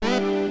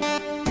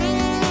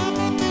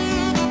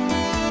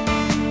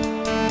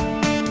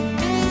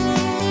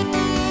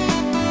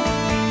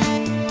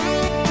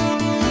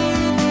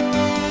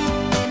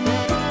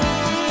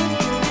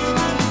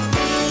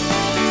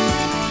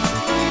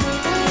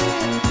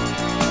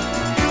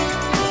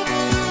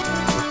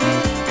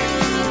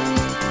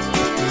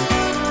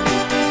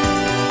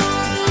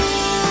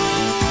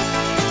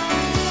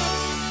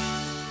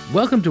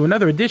welcome to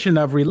another edition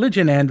of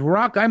Religion and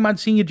Rock. I'm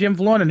Monsignor Jim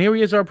Vaughn, and here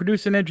he is, our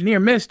producer and engineer,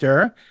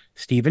 Mr.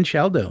 Stephen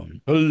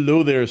Sheldon.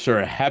 Hello there,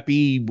 sir.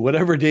 Happy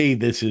whatever day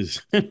this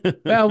is.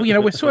 Well,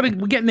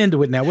 we're getting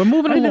into it now. We're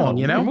moving I know. along,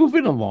 We're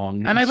moving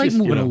along. and I It's like just,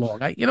 moving along.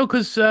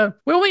 Because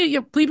we're only,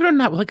 believe it or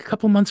not, we're like a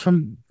couple months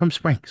from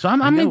spring, so I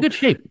I'm in know good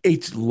shape.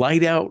 it's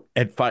light out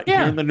at 5 here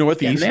Yeah, in the it's getting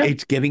Northeast. there.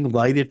 It's getting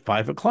light at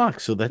 5 o'clock.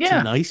 So that's a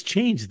Yeah, nice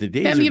change. The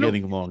days and are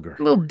getting longer.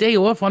 a little day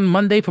off on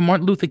Monday for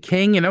Martin Luther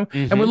King, and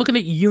we're Hmm. looking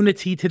at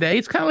unity today.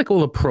 It's kind of like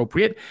all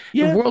appropriate. The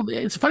Yeah, world,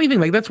 it's a funny thing,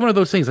 like that's one of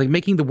those things, like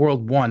making the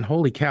world one.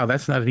 Holy cow,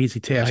 that's not an easy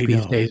task I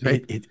these know. days,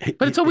 right?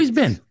 But it's always It's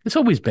been. It's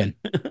always been,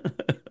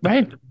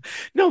 right?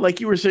 no, like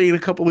you were saying a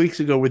couple of weeks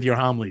ago with your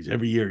homilies.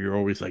 Every year you're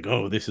always like,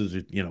 "Oh, this is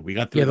we got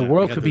Yeah, through the that. We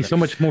world got could through be that." so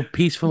much more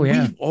peaceful.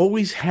 Yeah. We've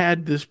always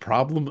had this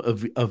problem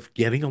of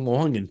getting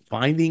along and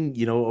finding,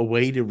 a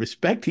way to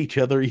respect each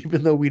other,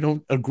 even though we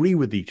don't agree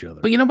with each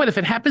other. But you know what? If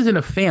it happens in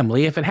a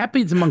family, if it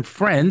happens among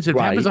friends, if it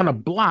happens Right. on a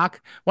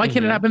block, why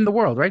can't it Hmm. happen in the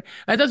world, right?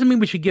 That doesn't mean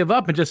we should give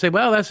up and just say,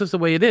 well, that's just the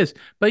way it is.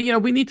 But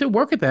we need to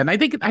work at that. And I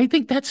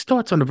think that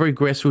starts on a very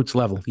grassroots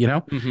level, you know?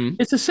 Hmm.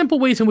 It's the simple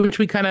ways in which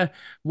we kind of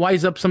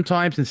wise up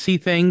sometimes and see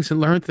things and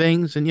learn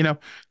things. And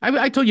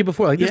I told you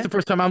before, like this is Yeah. the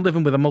first time I'm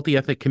living with a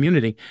multi-ethnic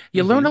community.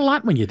 You learn Hmm. a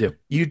lot when you do.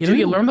 You You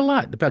do. learn a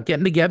lot about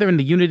getting together and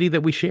the unity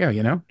that we share.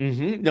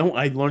 No,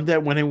 I learned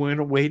that when I went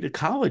away to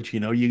college.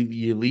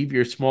 You leave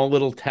your small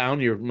little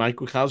town, your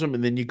microcosm,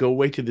 and then you go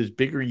away to this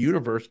bigger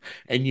universe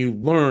and you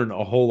learn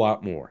a whole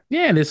lot more.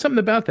 Yeah, and there's something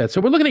about that.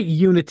 So we're looking at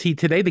unity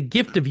today, the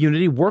gift of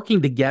unity,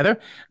 working together.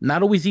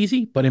 Not always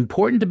easy, but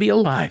important to be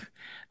alive.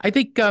 I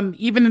think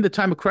even in the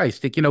time of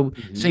Christ, like, Hmm.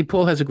 St.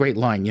 Paul has a great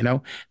line,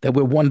 that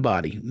we're one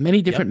body,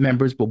 many different Yep.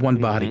 members, but one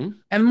body, Hmm.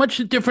 and much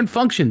different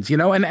functions,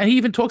 and he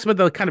even talks about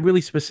the kind of really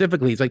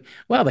specifically. He's like,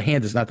 well, the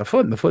hand is not the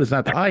foot, and the foot is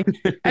not the eye.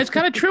 And it's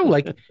kind of true.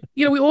 Like,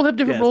 we all have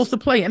different roles Yes. to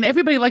play, and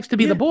everybody likes to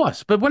be the Yeah.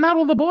 boss, but we're not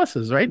all the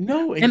bosses, right?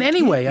 No, and And you can't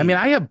anyway, I mean,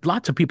 be. I have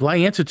lots of people I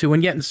answer to,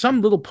 and yet in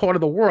some little part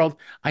of the world,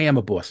 I am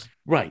a boss.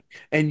 Right.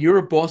 And you're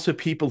a boss of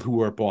people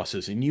who are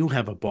bosses, and you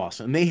have a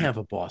boss, and they have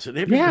a boss, and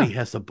Yeah, everybody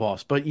has a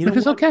boss. But you know which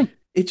is what? okay.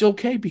 It's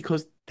okay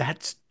because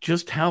that's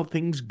just how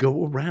things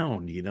go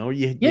around. You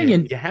Yeah,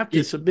 you, you have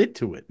to submit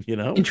to it.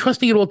 and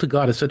trusting it all to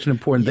God is such an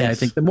important thing. I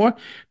think Yes.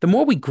 the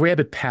more we grab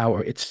at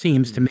power, it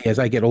seems to me as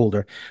I get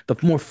older, the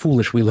more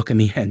foolish we look in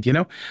the end.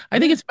 I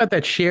think Yeah. it's about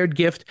that shared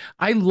gift.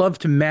 I love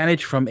to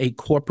manage from a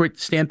corporate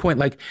standpoint.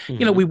 Like,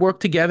 Hmm. we work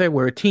together,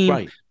 we're a team.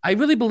 Right. I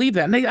really believe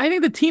that. And I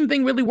think the team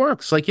thing really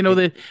works. Like,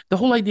 It, the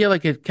whole idea,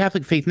 like a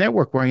Catholic Faith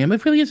Network where I am,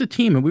 it really is a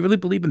team. And we really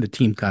believe in the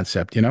team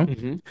concept.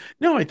 hmm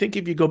No, I think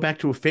if you go back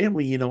to a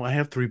family, I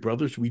have three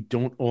brothers. We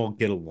don't all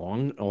get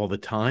along all the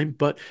time,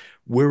 but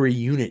we're a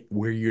unit.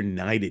 We're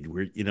united.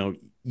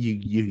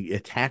 You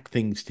attack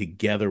things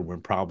together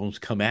when problems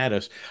come at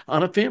us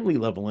on a family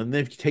level. And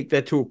then if you take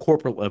that to a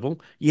corporate level,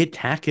 you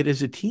attack it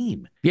as a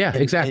team. Yeah,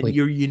 And exactly.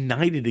 you're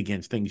united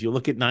against things. You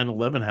look at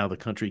 9/11, how the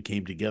country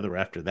came together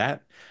after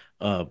that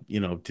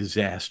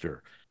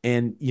disaster.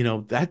 And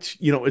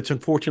it's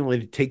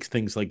unfortunately it takes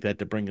things like that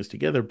to bring us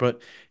together.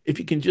 But if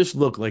you can just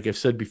look, like I've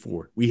said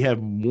before, we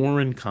have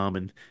more in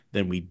common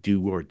than we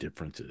do our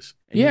differences.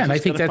 And you Yeah, and I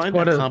just got think to that's find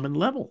part that of common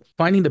level.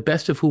 finding the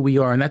best of who we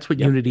are, and that's what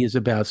Yep. unity is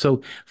about.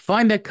 So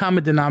find that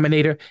common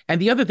denominator. And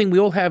the other thing we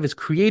all have is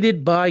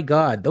created by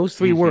God, those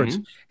three words.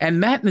 Hmm.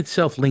 And that in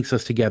itself links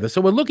us together.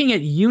 So we're looking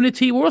at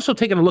unity. We're also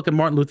taking a look at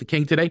Martin Luther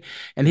King today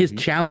and his Hmm.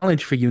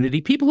 challenge for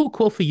unity. People who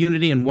call for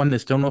unity and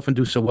oneness don't often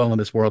do so well in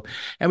this world.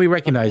 And we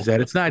recognize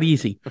that. It's not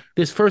easy.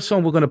 This first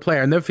song we're going to play,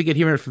 I'll never forget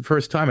hearing it for the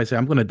first time. I said,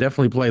 I'm going to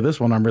definitely play this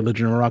one on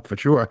Religion and Rock for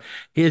sure.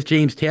 Here's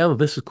James Taylor.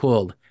 This is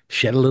called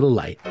Shed a Little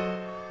Light.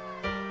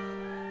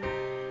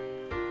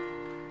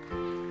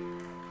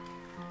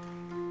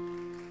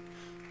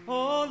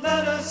 Oh,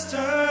 let us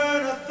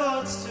turn our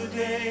thoughts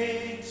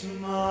today to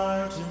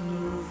Martin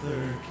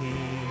Luther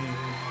King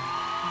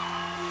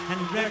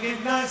and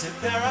recognize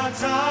that there are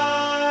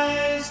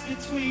ties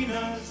between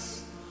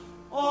us,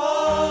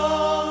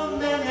 all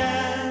men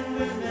and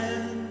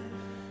women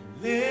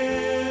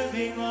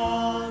living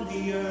on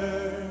the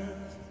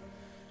earth,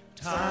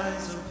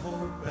 ties of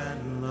hope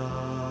and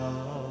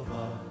love,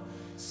 of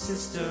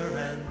sister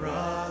and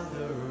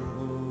brotherhood,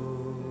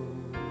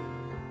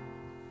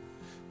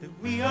 that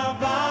we are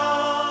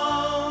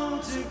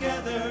bound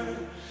together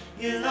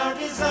in our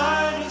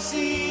desire to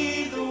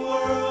see the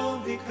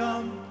world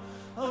become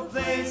a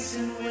place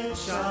in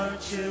which our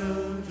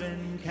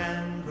children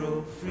can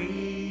grow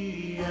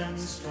free and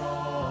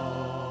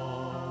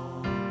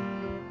strong.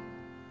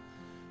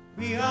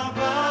 We are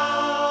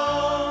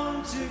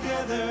bound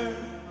together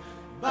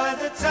by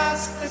the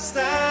task that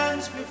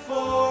stands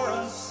before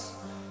us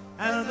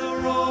and the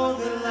road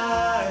that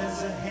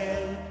lies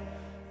ahead.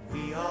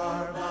 We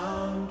are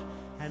bound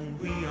and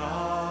we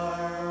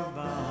are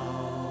bound.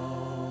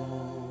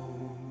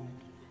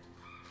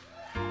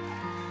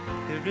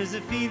 There is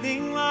a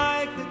feeling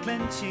like the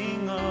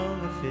clenching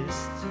of a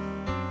fist.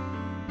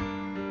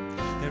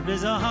 There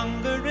is a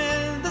hunger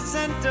in the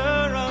center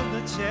of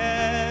the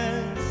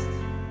chest.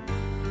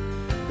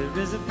 There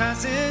There is a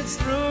passage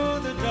through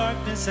the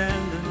darkness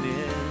and the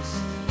mist.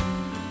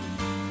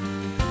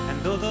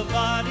 And though the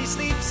body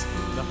sleeps,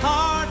 the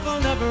heart will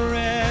never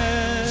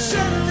rest.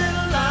 Shed a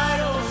little light,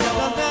 oh Lord. Shed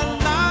a little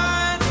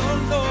light, oh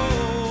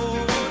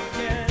Lord,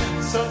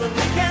 yeah. So that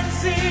we can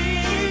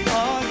see,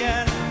 oh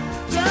yeah.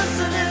 Just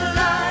a little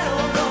light,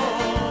 oh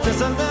Lord. Just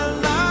a little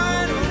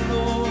light, oh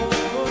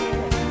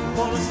Lord.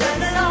 Wanna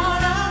stand it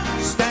on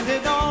up, stand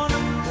it on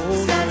up, oh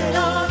stand it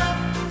on up,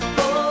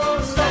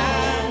 oh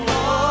stand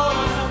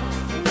on up,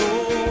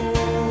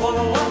 oh.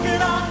 Wanna walk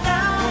it on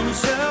down,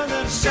 shed a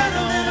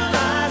little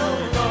light, oh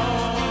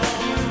Lord.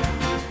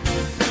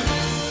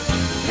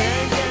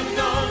 Can't get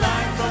no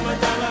light from a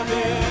dollar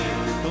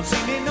bill. Don't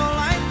see me no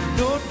light,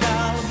 no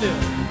dollar bill.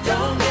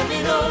 Don't give me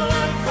no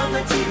light from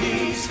the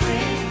TV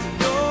screen.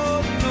 No,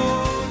 no,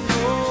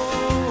 no.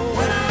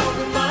 When I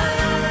open my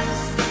eyes,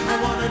 I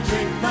wanna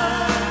drink my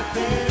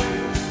fill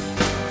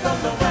from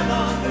the well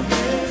on the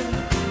hill.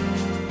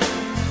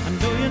 I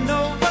know you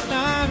know what I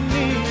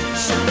mean.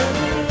 Shed a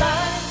little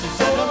light,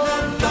 shed a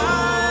little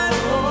light,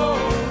 oh,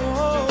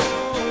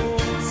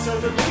 so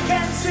that we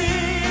can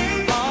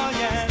see. Oh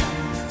yeah,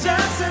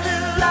 just a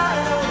little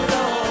light, oh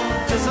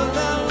Lord, just a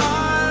little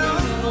light,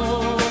 oh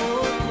Lord.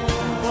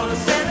 Wanna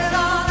stand it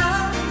on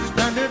up,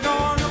 stand it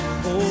on up,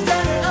 oh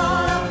stand it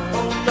on up,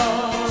 oh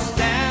Lord,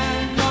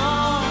 stand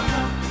on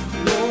up,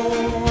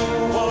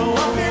 Lord. Wanna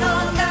walk it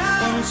on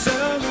down,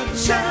 shed a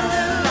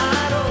little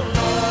light, oh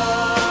Lord,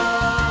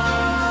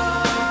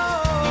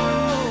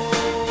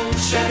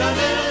 shed a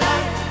little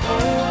light, oh.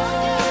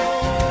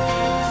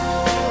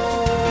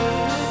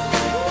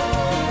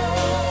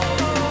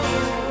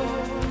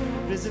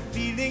 There's a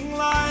feeling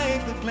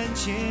like the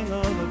clenching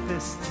of a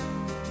fist.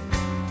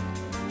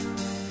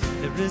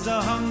 There is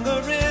a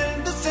hunger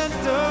in the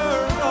center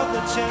of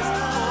the chest. Oh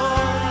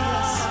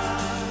yes.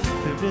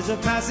 There is a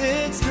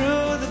passage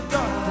through the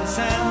darkness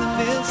and the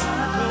mist.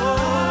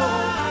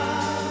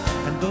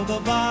 Oh. And though the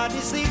body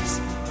sleeps,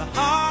 the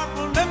heart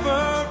will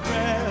never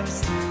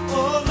rest.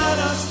 Oh, let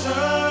us turn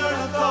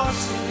our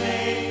thoughts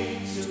today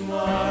to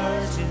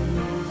Martin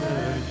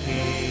Luther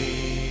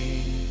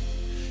King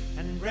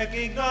and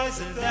recognize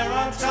that there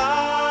are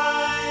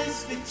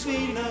ties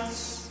between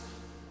us,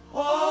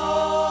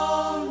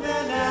 all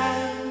men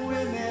and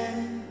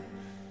women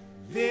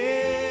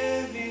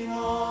living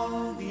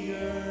on the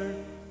earth,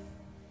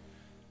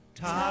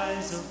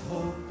 ties of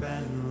hope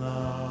and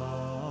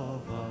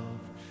love, of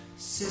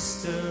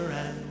sister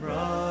and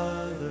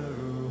brotherhood.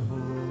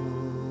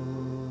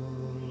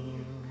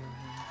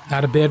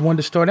 Not a bad one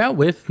to start out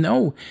with.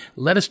 No,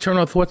 let us turn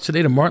our thoughts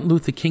today to Martin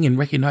Luther King and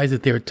recognize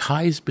that there are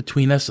ties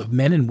between us of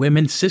men and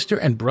women, sister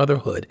and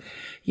brotherhood.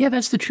 Yeah,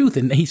 that's the truth.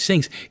 And he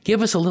sings,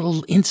 give us a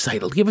little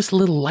insight, give us a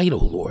little light, O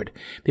Lord.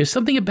 There's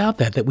something about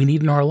that we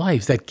need in our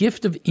lives, that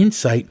gift of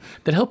insight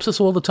that helps us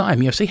all the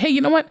time. You know, say, hey,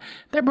 you know what?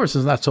 That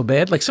person's not so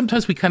bad. Like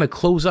sometimes we kind of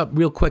close up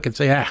real quick and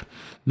say,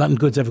 nothing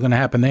good's ever going to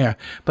happen there.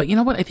 But you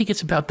know what? I think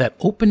it's about that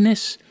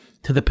openness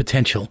to the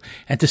potential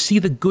and to see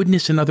the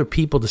goodness in other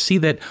people, to see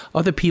that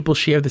other people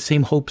share the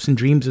same hopes and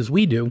dreams as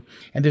we do.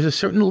 And there's a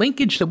certain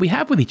linkage that we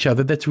have with each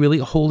other that's really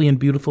a holy and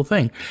beautiful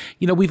thing.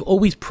 You know, we've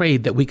always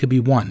prayed that we could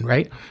be one,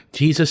 right?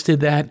 Jesus did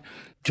that.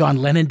 John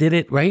Lennon did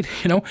it, right?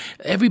 You know,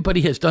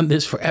 everybody has done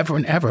this forever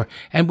and ever,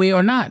 and we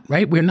are not,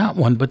 right? We're not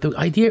one. But the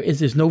idea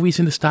is there's no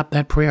reason to stop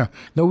that prayer,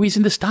 no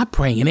reason to stop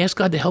praying and ask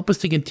God to help us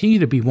to continue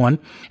to be one.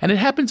 And it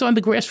happens on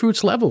the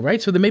grassroots level,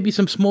 right? So there may be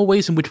some small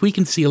ways in which we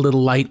can see a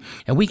little light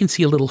and we can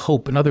see a little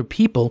hope in other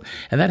people.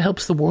 And that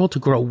helps the world to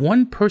grow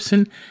one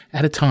person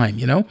at a time,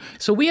 you know?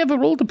 So we have a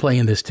role to play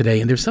in this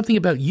today. And there's something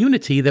about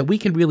unity that we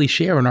can really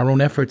share in our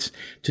own efforts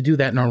to do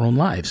that in our own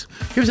lives.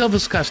 Here's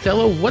Elvis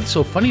Costello. What's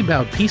so funny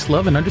about peace,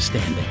 love, and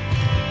understanding? As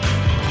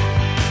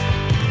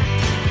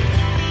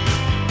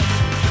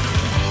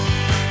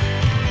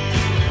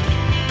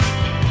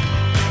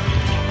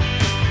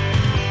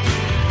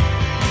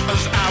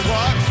I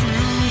walk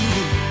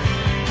through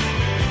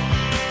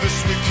this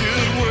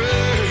wicked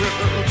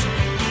world,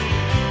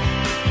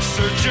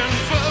 searching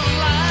for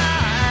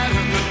light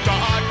in the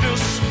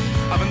darkness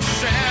of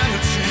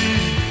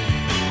insanity,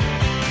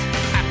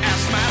 I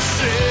ask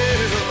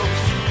myself,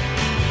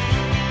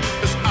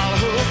 is all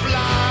hope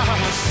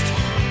lost?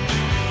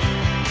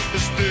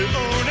 Is there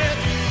only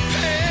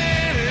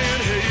pain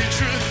and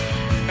hatred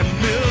and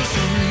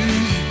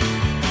misery?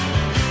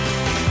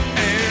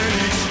 And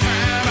each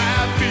time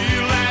I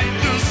feel like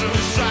this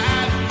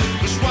inside,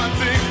 there's one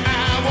thing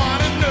I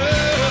wanna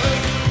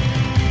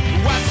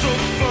know. What's so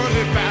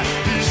funny about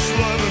peace,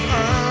 love, and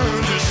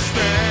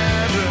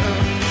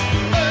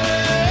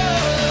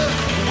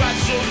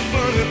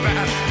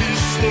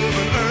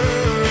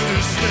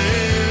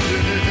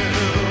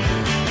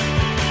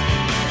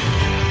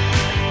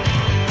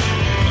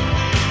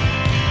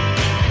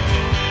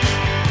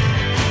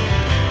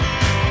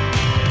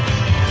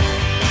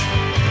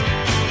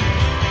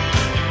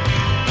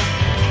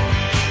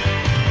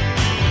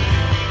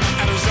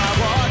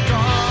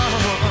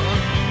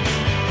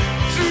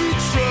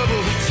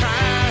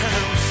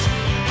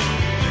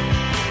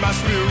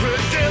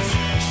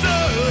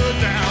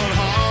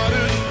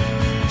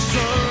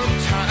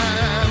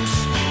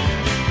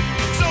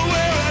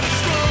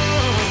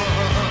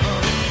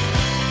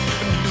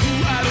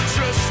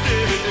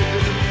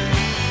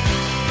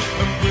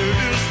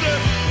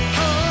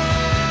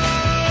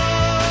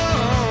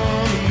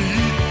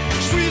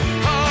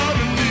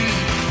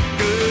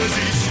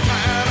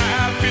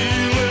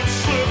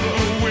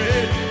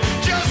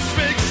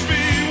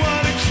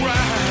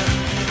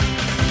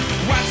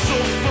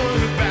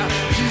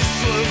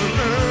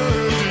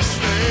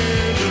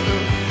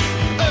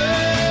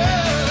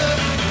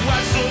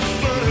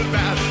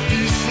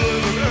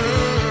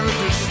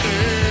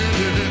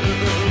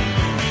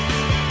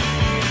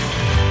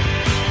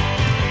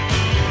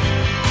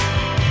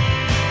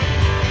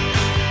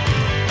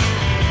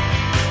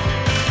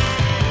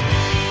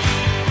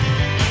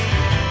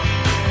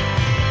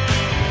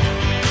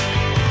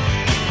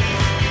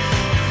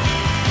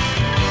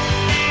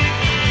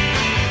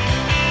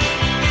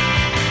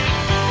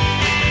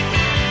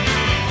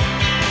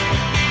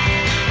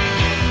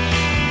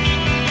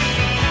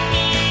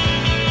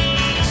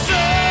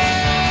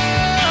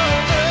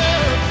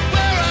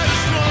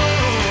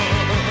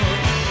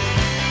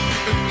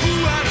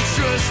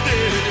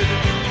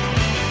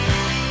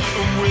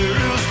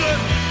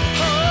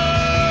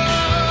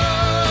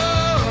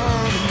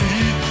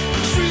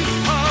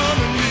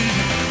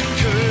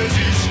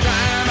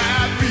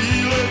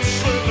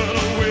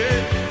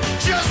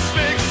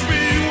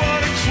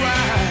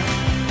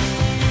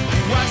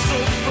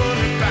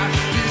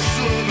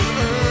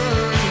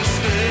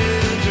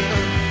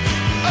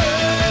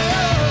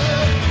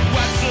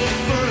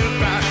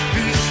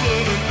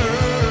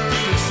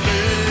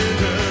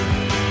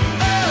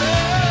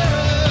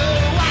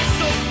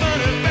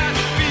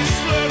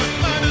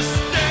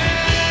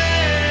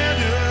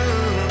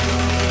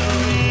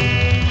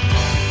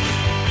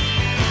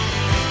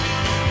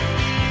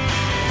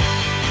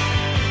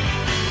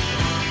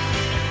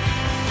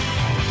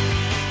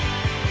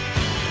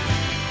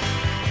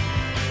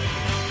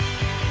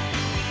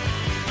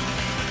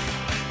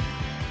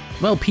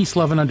Well, peace,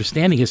 love, and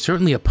understanding is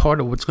certainly a part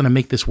of what's going to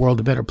make this world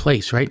a better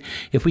place, right?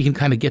 If we can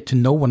kind of get to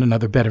know one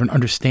another better and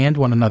understand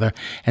one another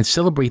and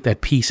celebrate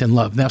that peace and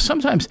love. Now,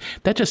 sometimes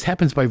that just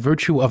happens by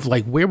virtue of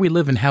like where we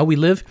live and how we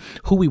live,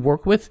 who we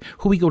work with,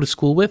 who we go to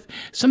school with.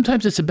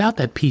 Sometimes it's about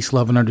that peace,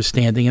 love, and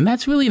understanding. And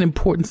that's really an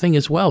important thing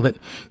as well, that,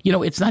 you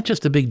know, it's not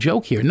just a big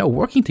joke here. No,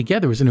 working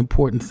together is an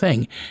important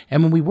thing.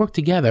 And when we work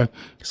together,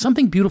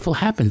 something beautiful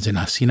happens in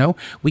us, you know?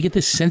 We get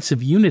this sense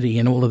of unity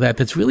and all of that.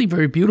 That's really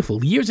very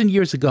beautiful. Years and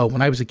years ago,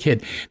 when I was a kid,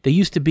 there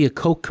used to be a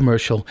Coke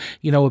commercial,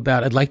 you know,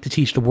 about I'd like to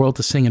teach the world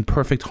to sing in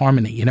perfect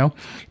harmony, you know?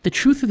 The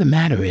truth of the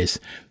matter is,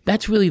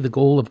 that's really the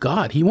goal of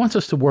God. He wants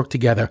us to work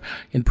together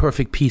in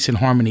perfect peace and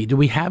harmony. Do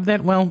we have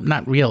that? Well,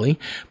 not really.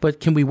 But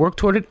can we work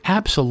toward it?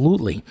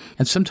 Absolutely.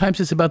 And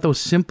sometimes it's about those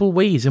simple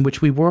ways in which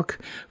we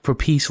work for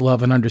peace,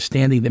 love, and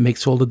understanding that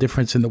makes all the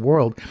difference in the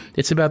world.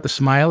 It's about the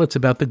smile. It's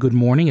about the good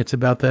morning. It's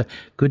about the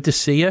good to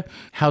see you.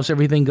 How's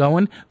everything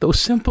going? Those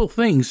simple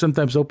things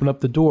sometimes open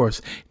up the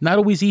doors. Not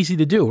always easy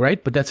to do,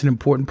 right? But that's an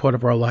important part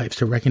of our lives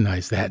to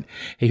recognize that.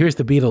 Hey, here's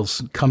the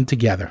Beatles, Come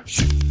Together.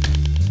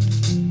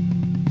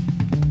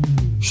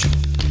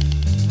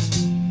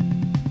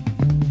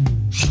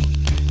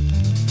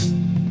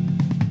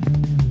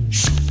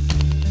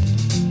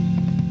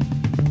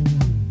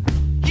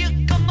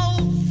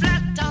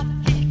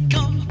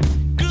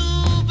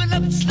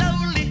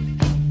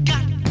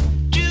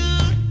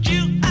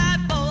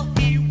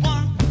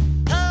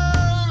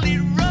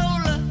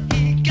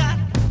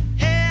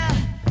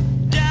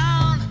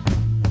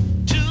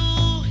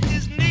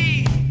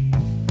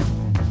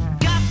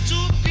 Got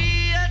to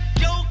be a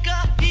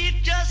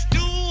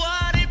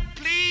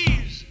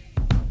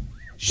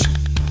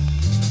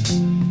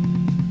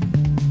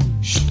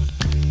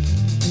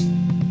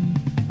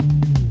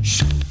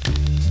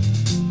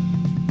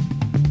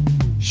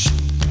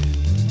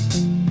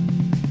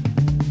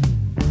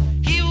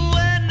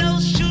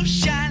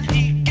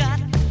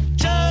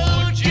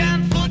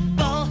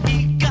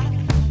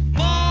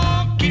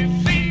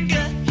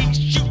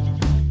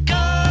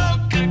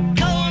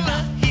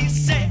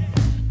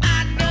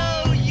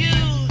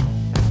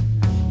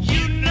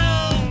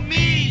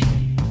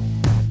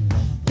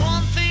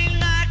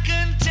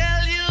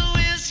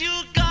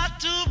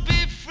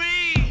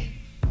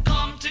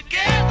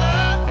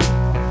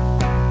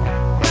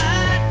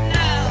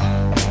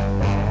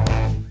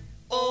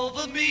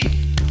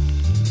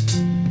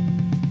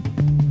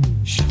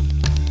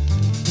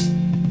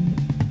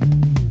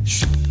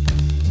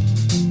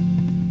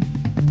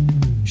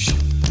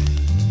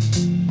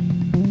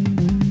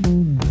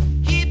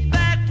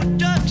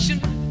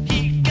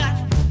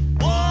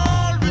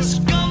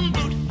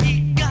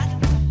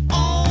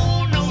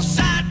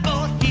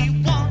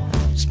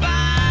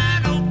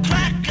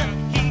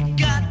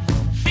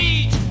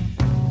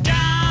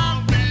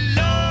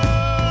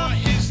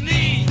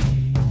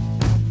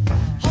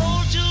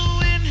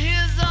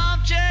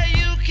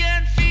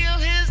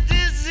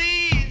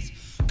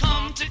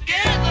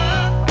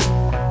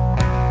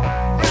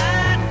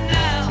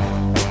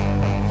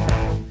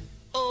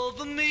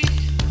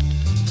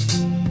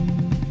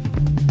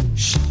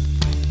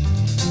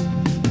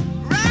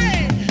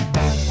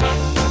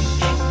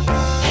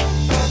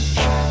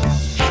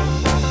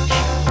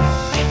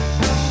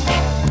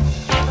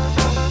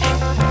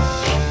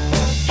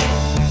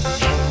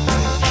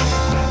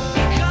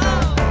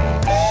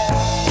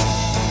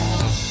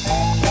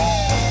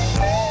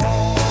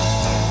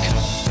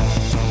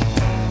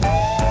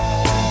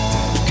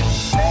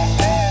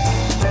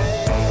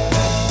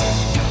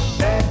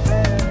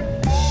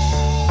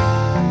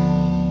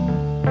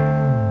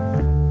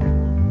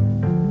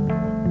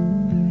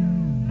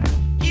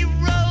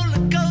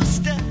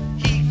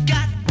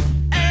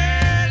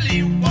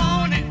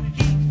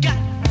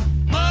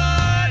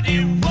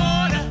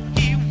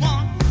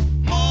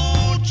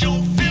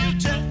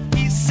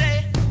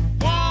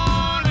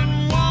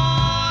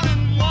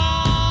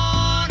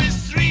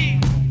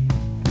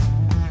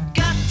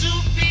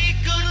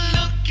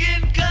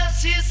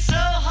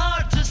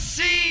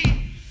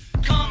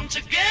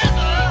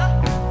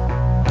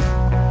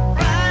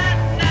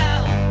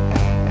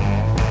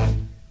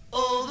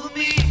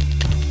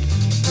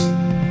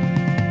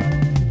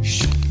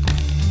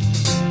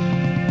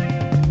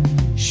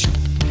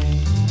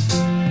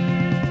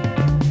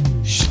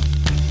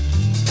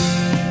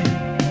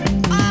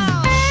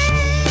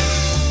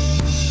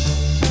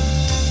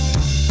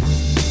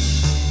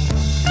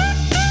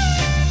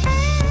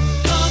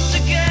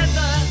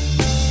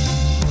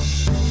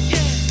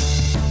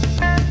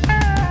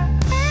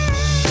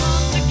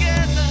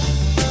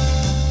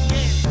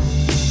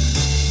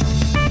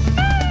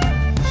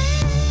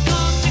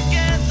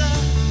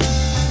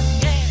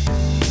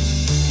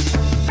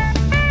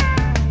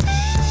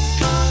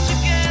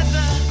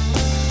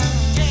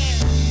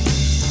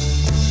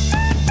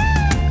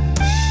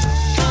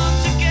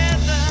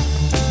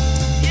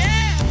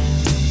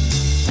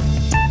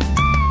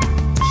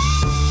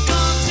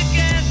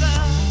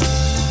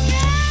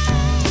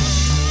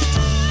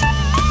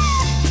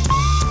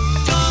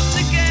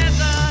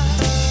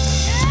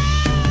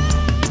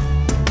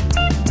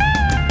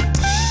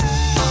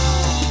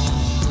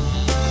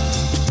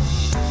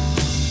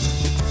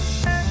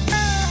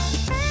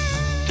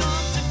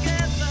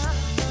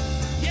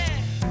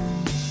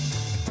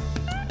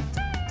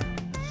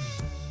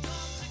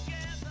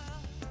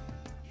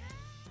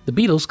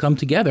the Beatles come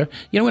together.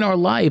 In our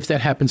lives,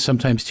 that happens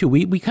sometimes too.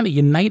 We kind of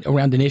unite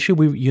around an issue.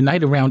 We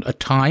unite around a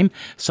time.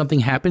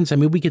 Something happens. I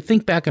mean, we could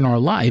think back in our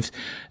lives,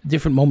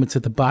 different moments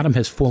that the bottom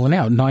has fallen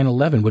out.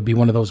 9/11 would be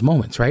one of those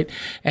moments, right?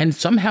 And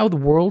somehow the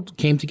world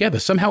came together.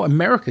 Somehow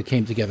America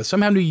came together.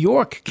 Somehow New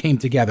York came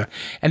together.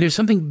 And there's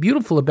something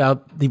beautiful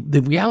about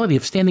the reality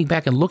of standing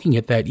back and looking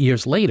at that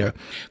years later.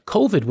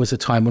 COVID was a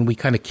time when we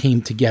kind of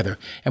came together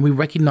and we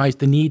recognized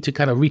the need to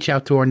kind of reach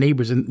out to our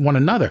neighbors and one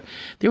another.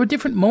 There were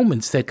different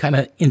moments that kind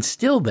of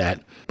instilled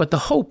that. But the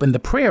hope and the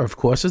prayer, of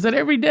course, is that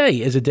every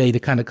day is a day to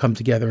kind of come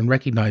together and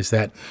recognize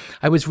that.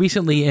 I was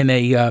recently in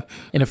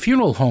a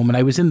funeral home, and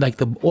I was in like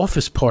the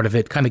office part of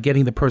it, kind of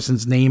getting the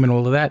person's name and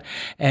all of that.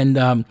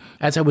 And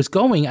as I was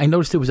going, I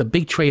noticed there was a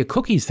big tray of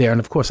cookies there. And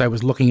of course, I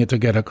was looking to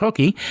get a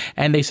cookie.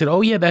 And they said,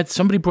 "Oh yeah, that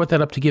somebody brought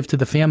that up to give to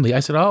the family."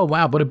 I said, "Oh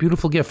wow, what a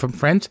beautiful gift from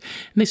friends."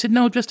 And they said,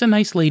 "No, just a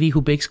nice lady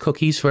who bakes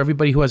cookies for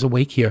everybody who has a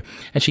wake here,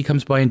 and she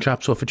comes by and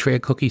drops off a tray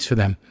of cookies for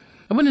them."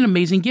 And what an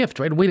amazing gift,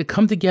 right? A way to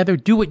come together,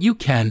 do what you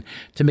can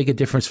to make a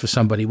difference for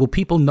somebody. Will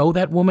people know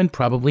that woman?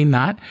 Probably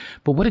not.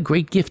 But what a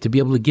great gift to be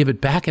able to give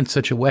it back in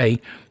such a way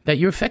that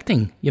you're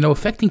affecting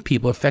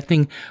people,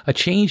 affecting a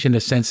change in a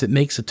sense that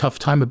makes a tough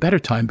time a better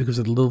time because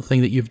of the little thing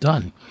that you've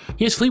done.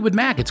 Here's Fleetwood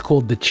Mac. It's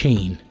called The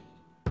Chain.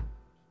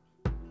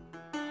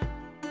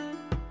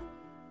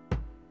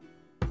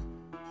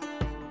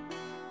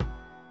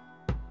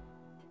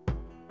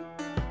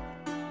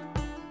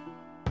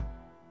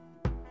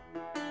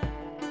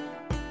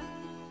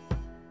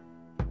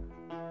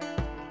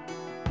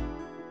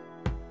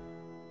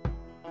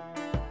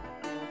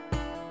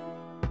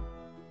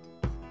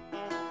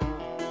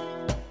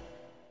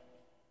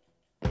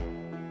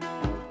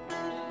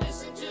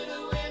 Listen to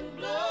the wind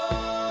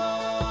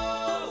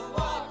blow,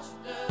 watch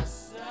the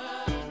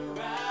sun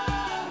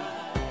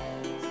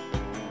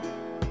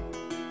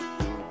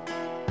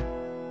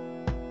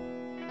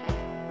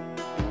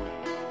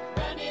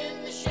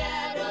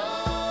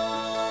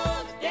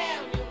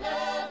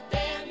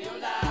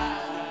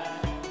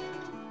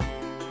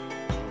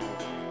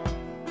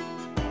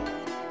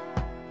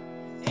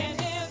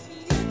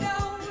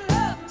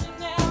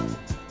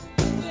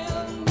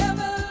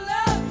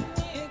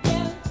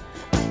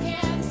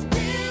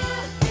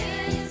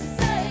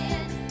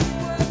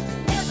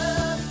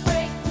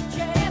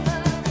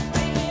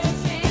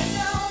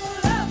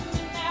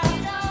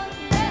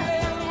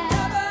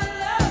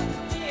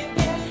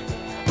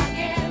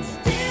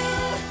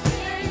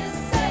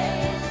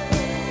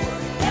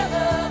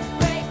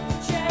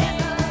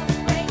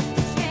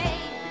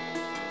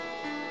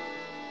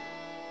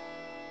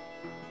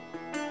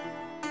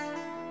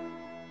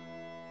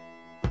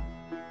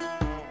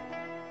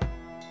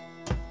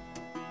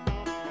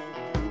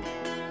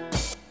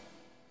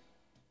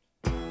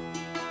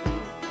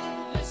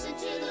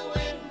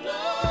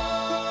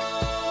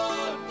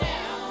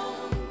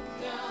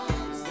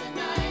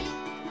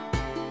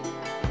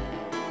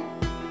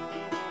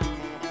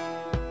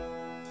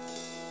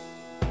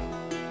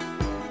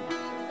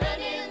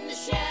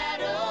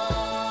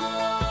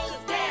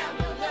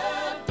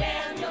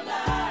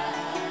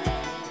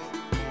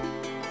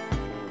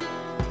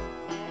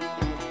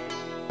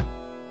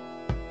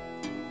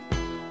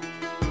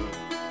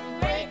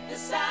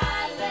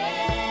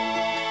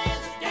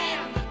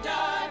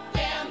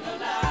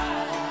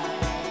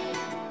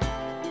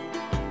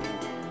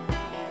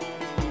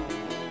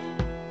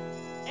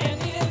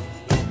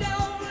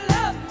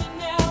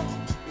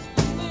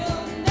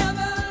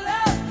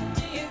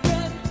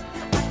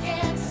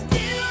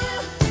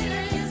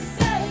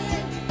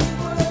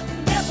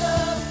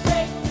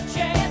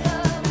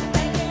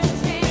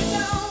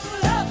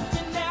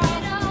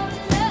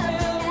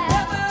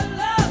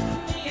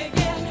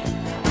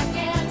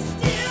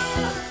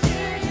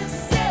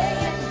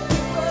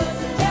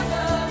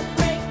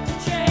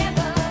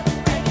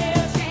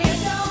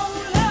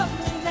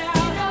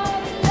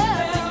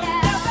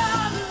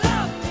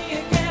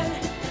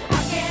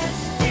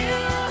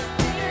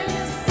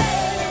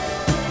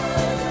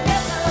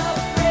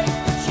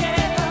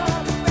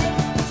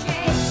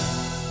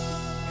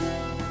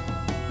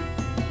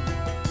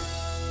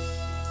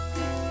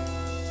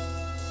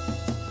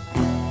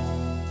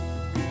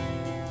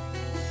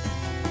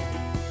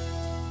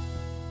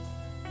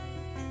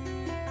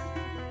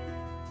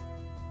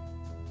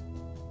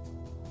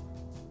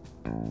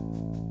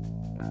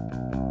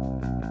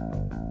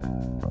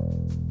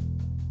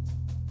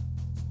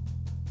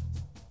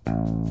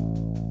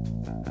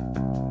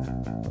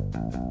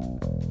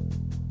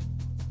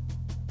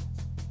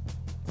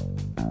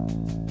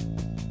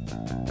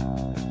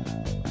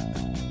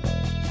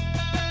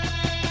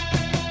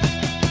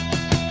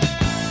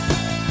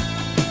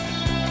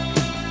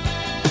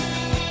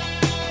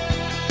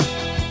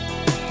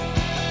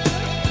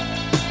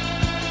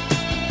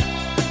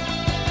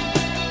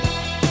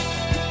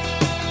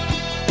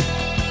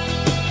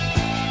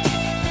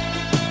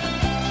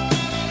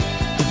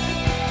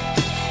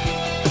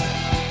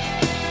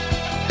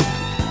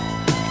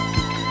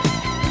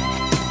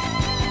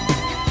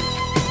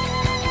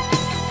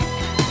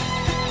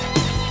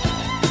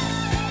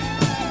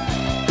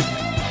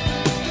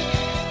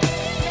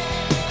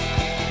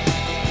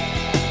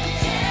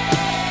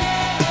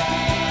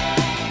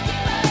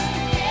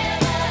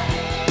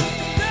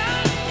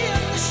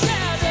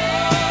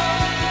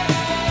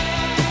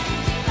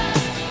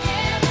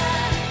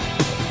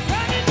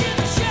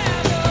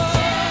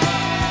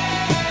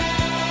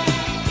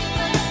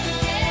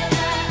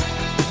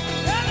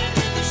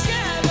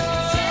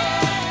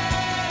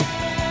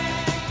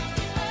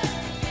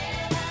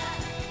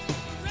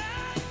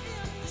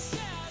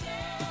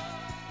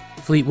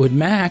Fleetwood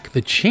Mac, The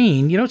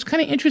Chain. It's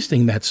kind of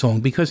interesting, that song,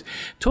 because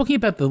talking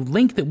about the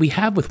link that we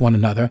have with one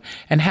another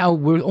and how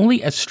we're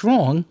only as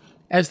strong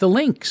as the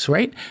links,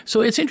 right?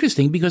 So it's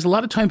interesting because a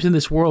lot of times in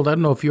this world, I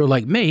don't know if you're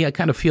like me, I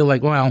kind of feel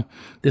like, well,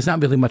 there's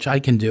not really much I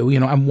can do.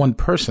 I'm one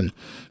person.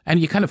 And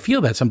you kind of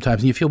feel that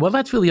sometimes. And you feel, well,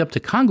 that's really up to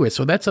Congress,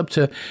 or that's up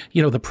to,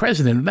 the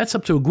president, and that's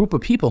up to a group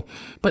of people.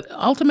 But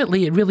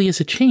ultimately, it really is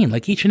a chain.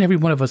 Like, each and every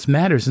one of us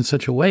matters in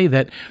such a way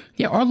that,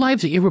 our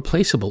lives are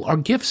irreplaceable. Our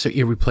gifts are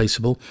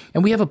irreplaceable.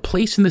 And we have a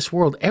place in this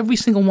world. Every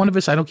single one of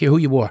us, I don't care who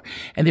you are.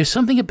 And there's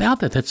something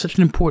about that that's such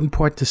an important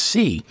part to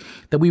see,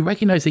 that we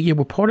recognize that,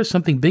 we're part of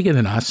something bigger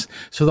than us.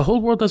 So the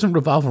whole world doesn't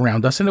revolve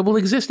around us, and it will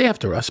exist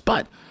after us.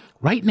 But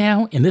right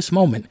now, in this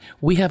moment,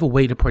 we have a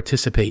way to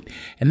participate.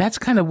 And that's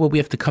kind of what we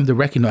have to come to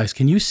recognize.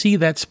 Can you see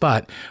that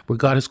spot where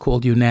God has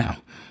called you now?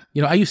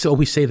 I used to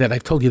always say that.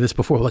 I've told you this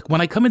before. Like, when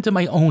I come into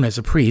my own as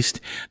a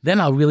priest, then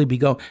I'll really be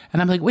going.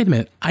 And I'm like, wait a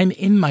minute, I'm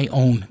in my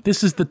own.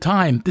 This is the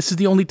time. This is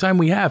the only time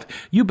we have.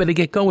 You better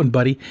get going,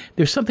 buddy.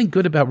 There's something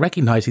good about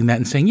recognizing that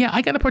and saying, yeah,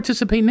 I got to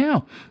participate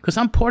now because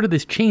I'm part of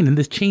this chain, and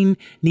this chain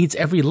needs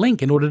every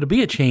link in order to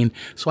be a chain.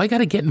 So I got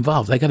to get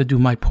involved. I got to do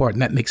my part,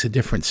 and that makes a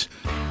difference.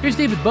 Here's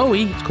David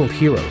Bowie. It's called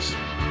Heroes.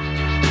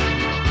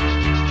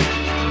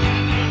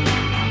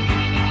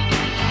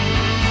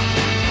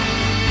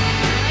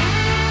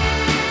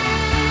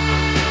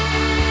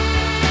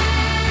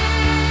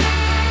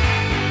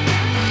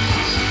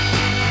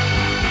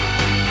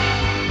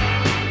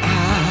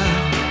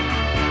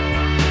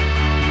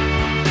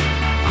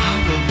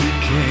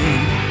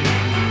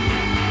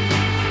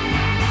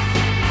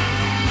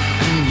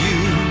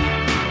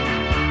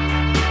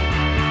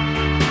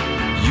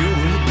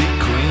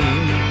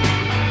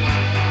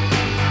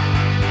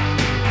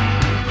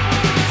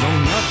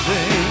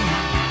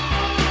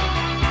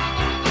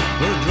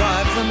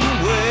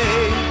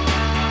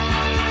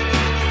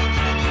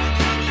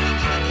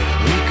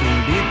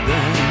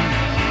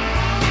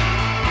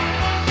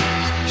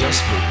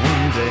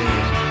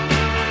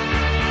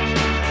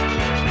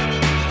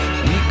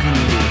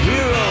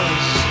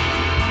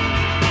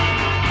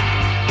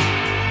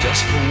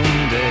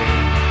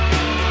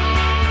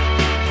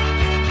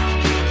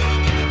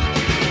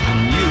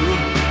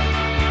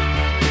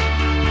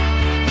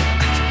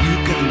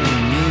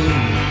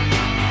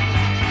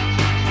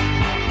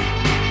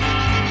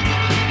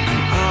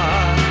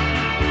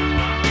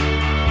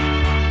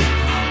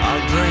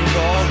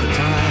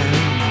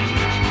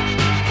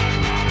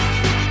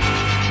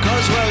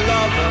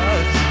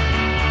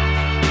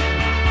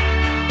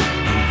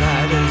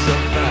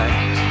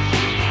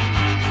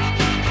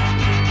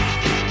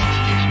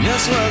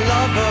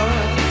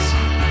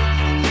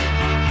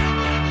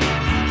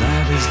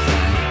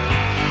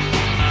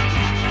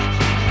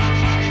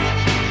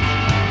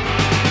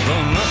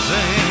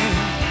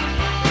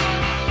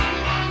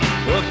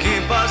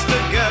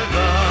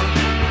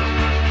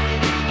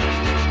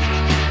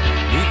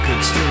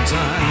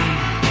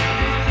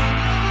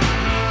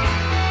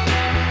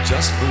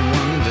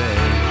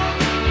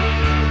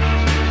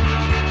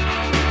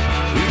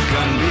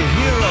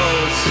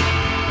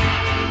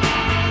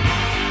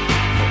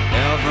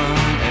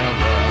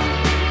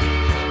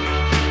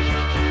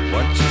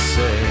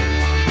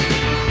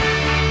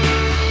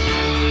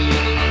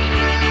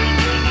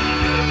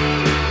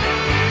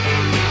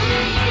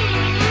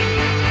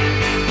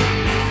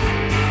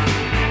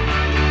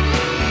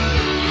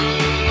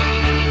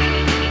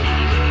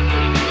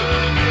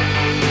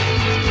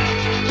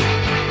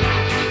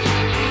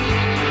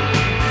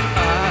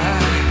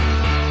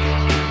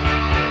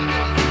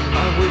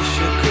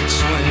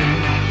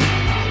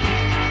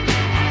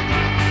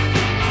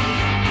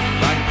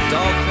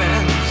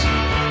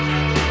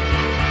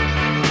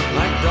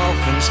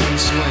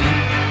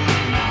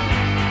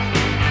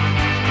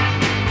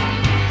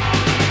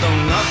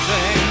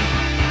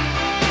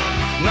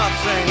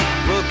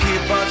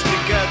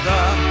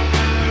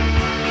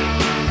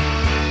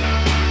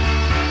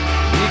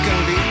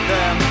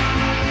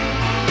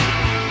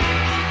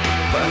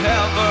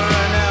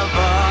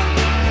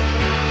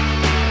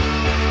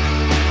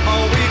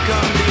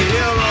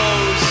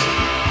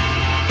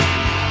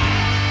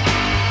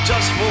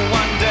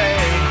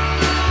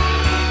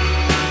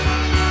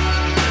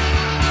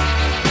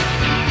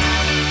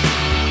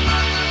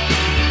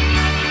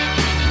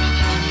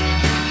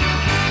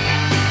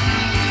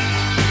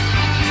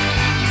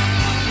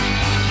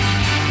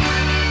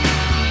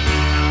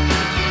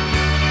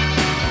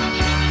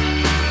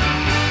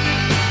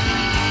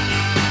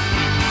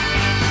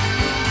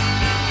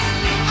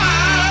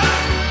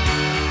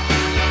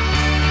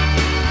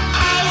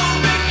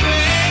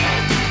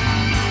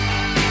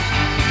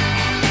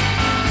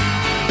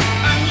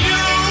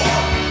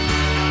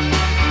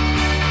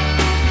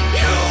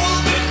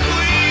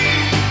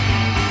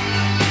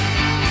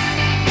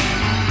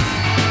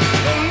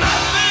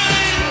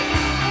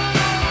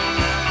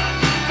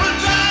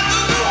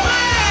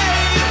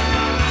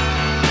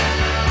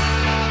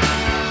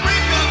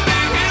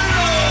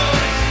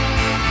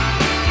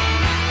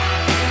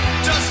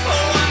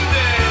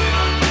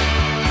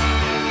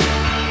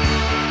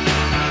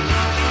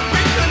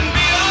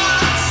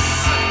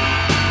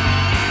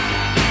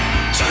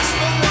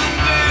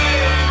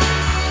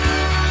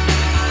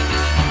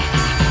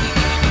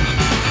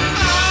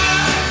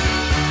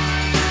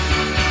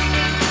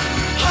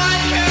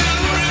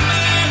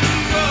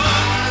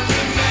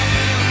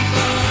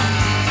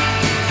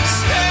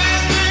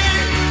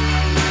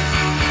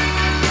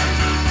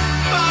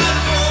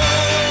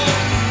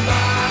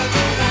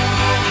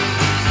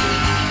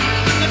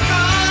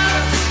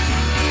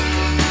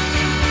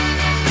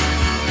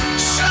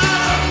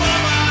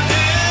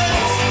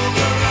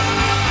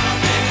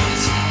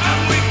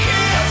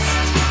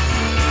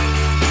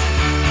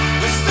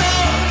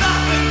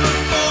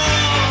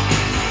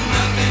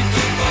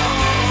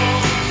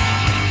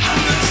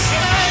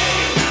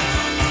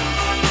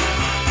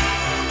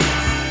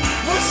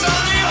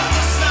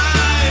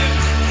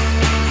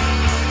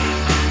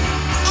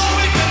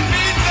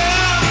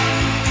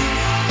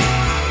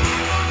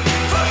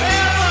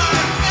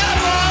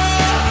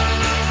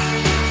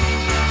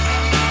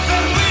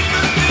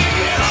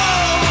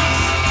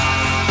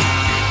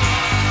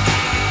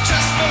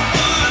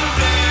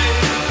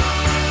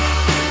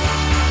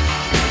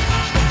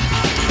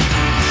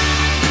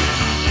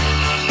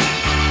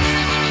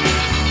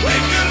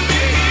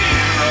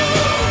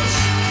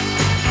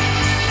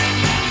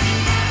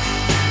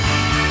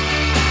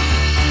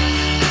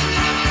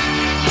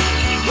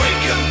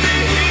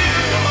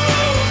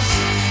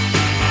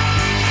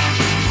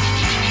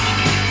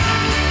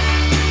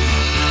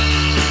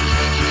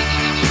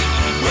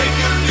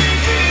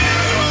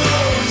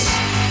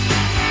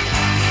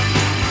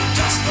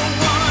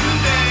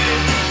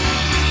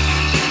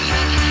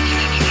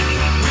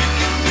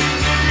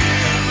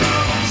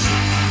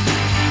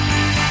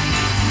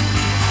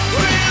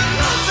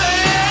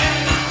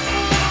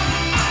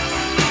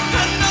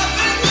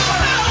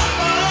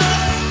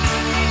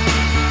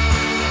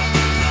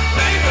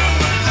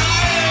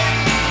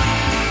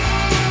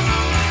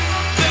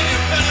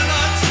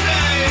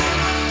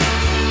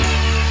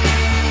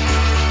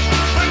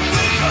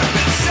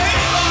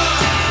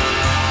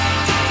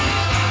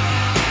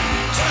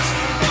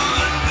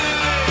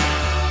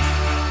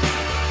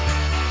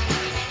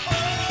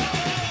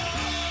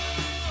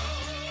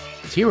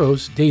 greatest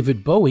heroes,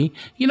 David Bowie.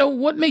 You know,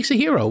 what makes a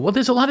hero? Well,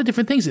 there's a lot of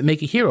different things that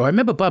make a hero. I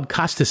remember Bob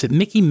Costas at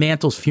Mickey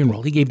Mantle's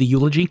funeral. He gave the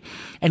eulogy,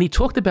 and he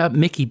talked about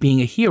Mickey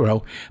being a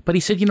hero, but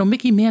he said, you know,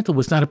 Mickey Mantle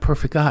was not a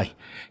perfect guy,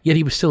 yet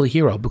he was still a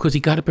hero because he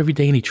got up every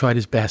day and he tried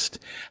his best.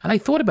 And I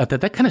thought about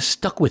that. That kind of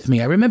stuck with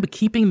me. I remember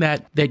keeping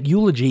that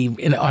eulogy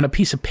on a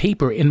piece of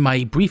paper in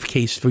my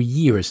briefcase for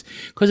years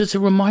because it's a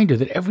reminder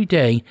that every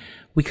day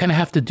we kind of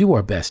have to do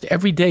our best.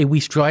 Every day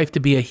we strive to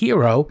be a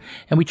hero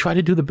and we try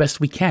to do the best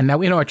we can. Now,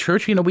 in our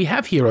church, you know, we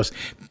have heroes.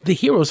 The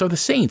heroes are the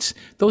saints.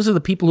 Those are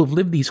the people who've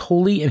lived these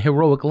holy and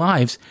heroic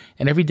lives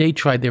and every day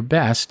tried their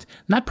best.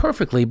 Not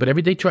perfectly, but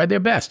every day tried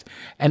their best.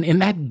 And in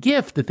that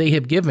gift that they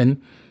have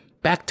given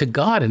back to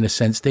God, in a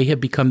sense, they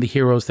have become the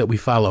heroes that we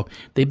follow.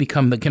 They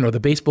become the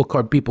baseball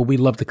card people we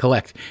love to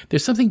collect.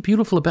 There's something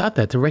beautiful about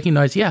that, to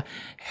recognize,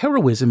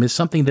 heroism is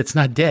something that's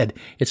not dead.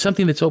 It's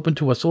something that's open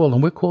to us all,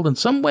 and we're called in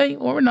some way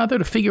or another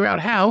to figure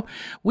out how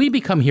we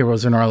become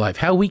heroes in our life,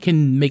 how we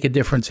can make a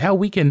difference, how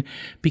we can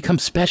become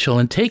special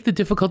and take the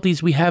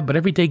difficulties we have, but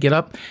every day get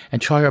up and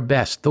try our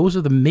best. Those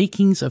are the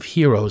makings of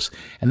heroes,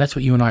 and that's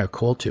what you and I are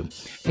called to. And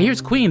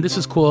here's Queen. This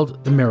is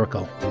called The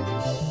Miracle.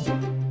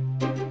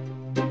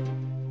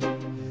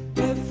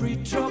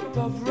 Drop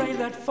of rain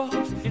that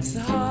falls in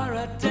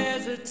Sahara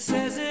Desert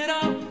says it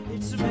all,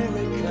 it's a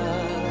miracle.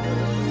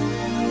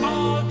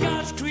 All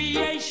God's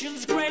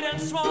creations, great and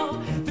small,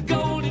 the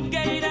Golden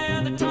Gate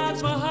and the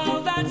Taj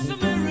Mahal, that's a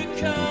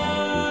miracle.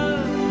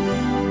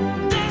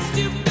 There's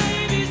two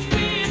babies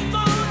being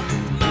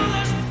born,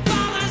 mothers,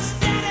 fathers,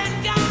 dead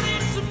and gone,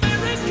 it's a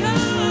miracle.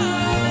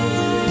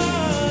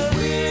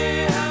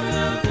 We're having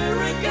a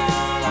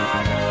miracle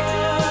on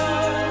earth.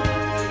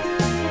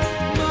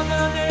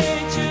 Mother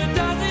Nature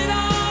does it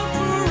all.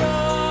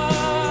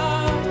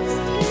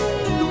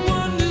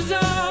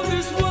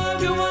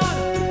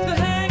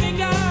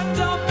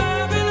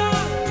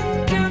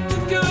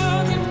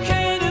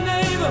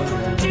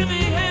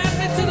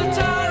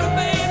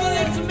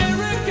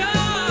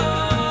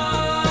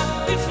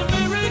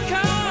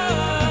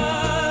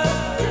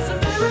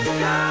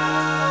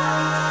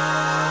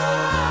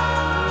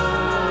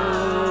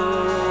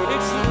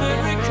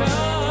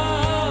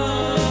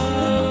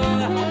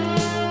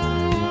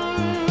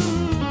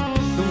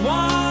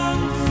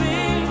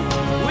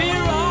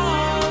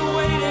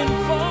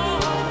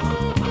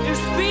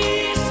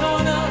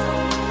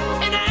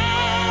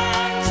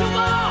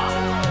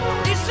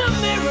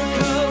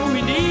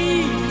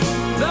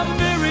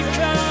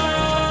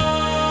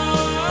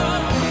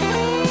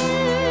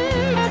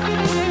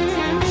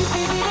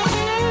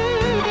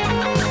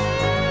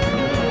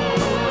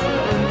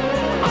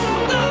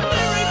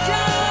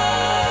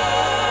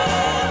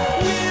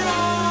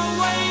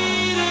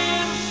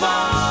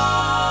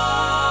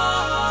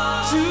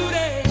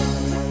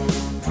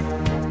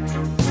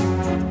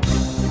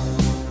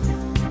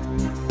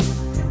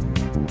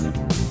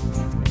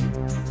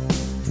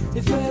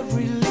 If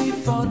every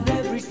leaf on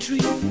every tree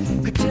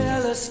could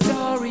tell a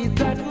story,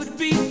 that would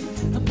be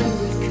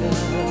America.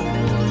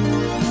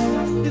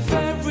 If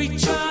every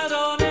child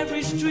on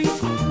every street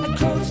had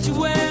clothes to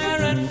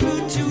wear and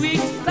food to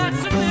eat,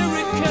 that's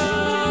America.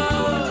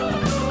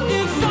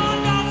 If all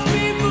God's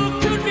people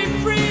could be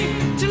free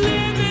to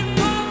live in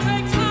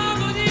perfect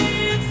harmony,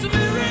 it's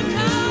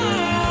America.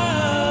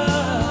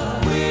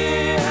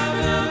 We're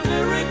having a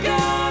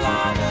miracle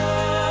on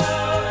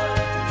earth.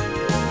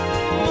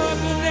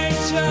 Mother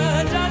Nature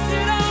does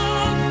it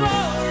all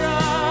for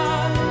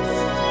us.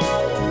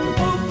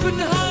 Open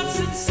hearts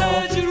and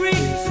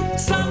surgeries,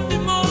 Sunday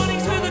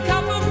mornings with a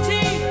cup of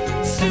tea.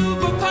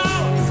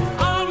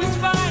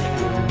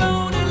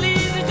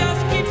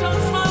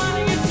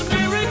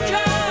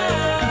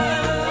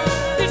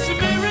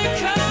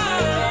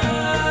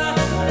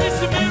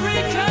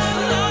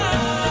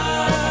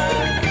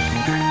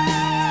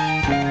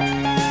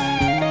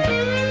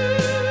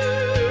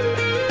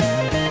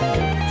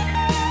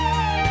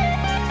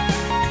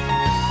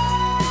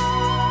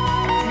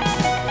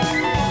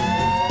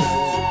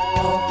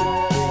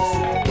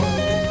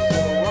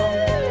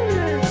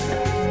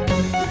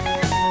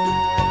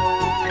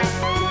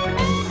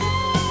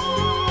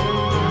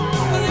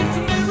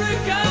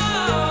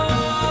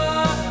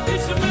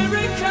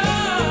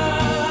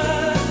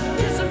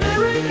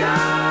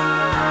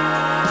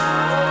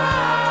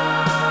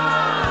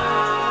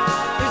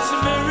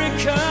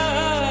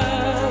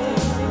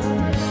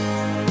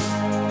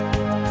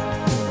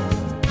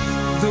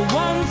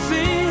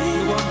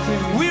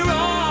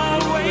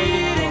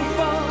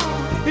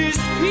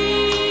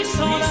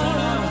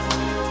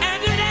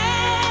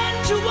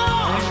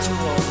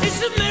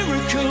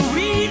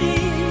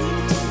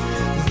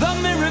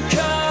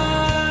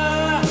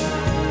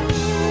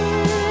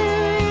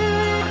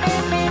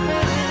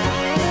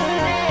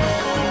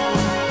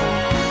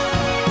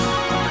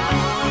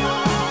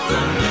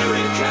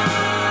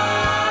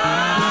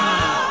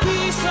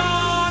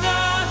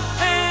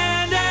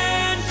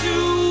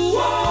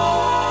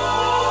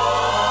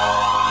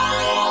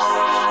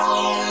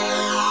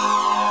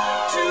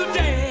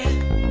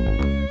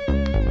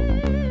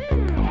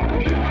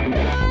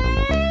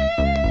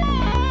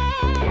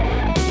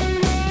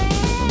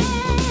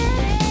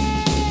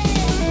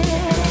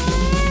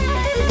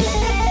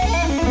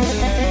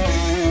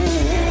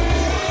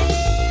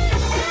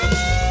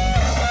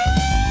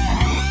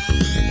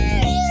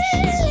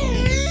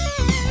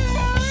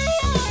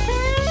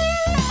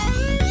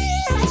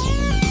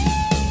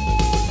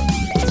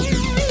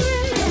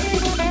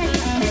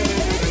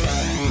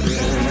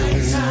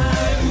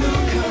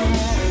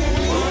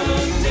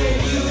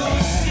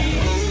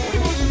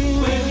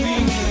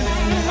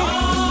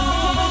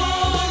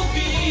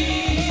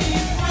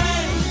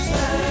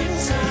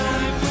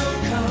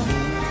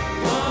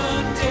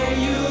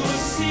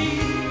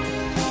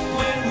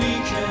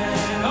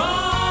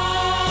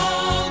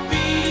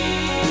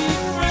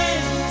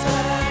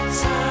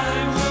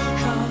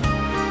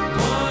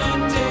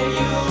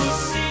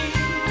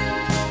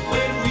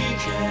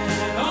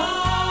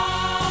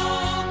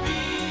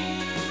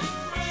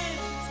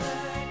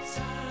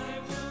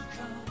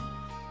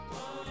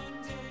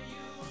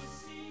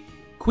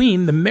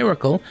 Queen, the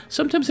miracle,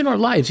 sometimes in our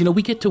lives,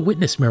 we get to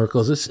witness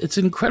miracles. It's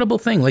an incredible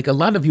thing. Like a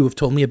lot of you have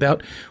told me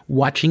about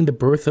watching the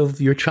birth of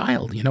your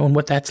child, and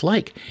what that's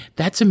like.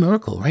 That's a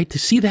miracle, right? To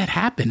see that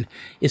happen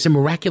is a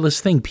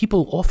miraculous thing.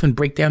 People often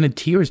break down in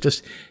tears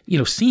just,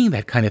 seeing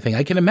that kind of thing.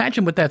 I can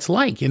imagine what that's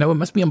like. It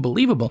must be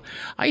unbelievable.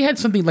 I had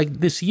something like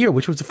this year,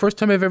 which was the first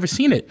time I've ever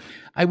seen it.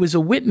 I was a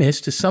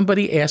witness to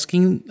somebody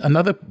asking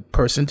another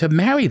person to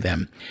marry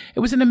them. It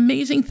was an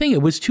amazing thing.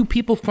 It was two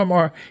people from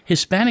our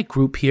Hispanic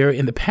group here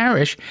in the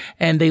parish,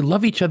 and they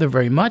love each other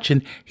very much.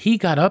 And he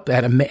got up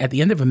at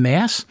the end of a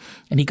mass,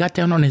 and he got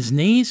down on his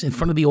knees in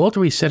front of the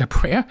altar. He said a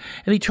prayer,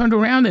 and he turned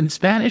around in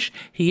Spanish.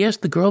 He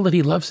asked the girl that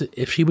he loves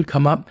if she would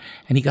come up,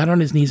 and he got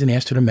on his knees and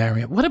asked her to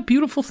marry him. What a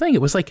beautiful thing.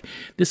 It was like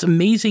this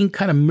amazing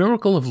kind of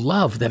miracle of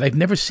love that I've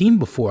never seen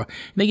before.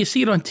 Now, you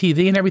see it on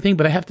TV and everything,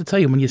 but I have to tell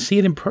you, when you see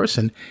it in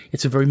person,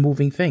 it's a very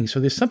moving thing. So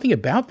there's something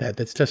about that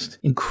that's just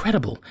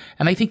incredible.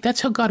 And I think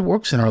that's how God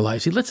works in our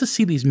lives. He lets us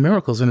see these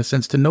miracles, in a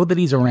sense, to know that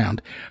he's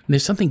around. And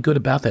there's something good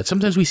about that.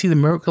 Sometimes we see the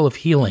miracle of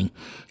healing,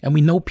 and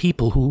we know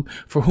people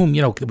for whom,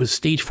 it was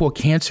stage 4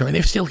 cancer, and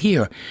they're still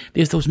here.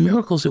 There's those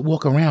miracles that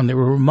walk around. They're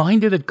a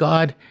reminder that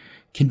God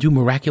can do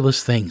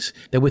miraculous things,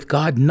 that with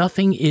God,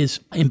 nothing is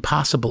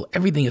impossible.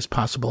 Everything is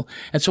possible.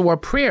 And so our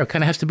prayer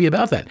kind of has to be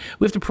about that.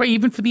 We have to pray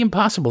even for the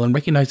impossible and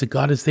recognize that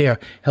God is there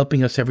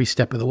helping us every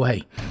step of the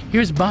way.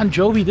 Here's Bon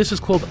Jovi. This is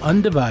called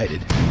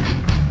Undivided.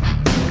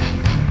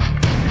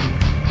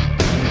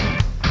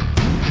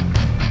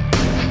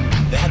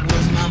 That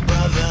was my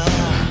brother,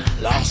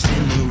 lost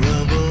in the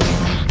rubble.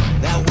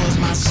 That was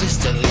my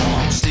sister,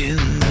 lost in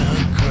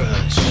the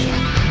crush.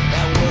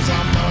 That was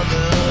our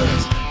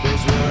mothers,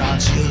 those were our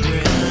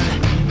children.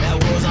 That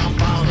was our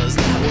fathers,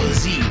 that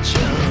was each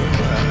of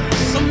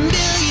us. A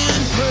million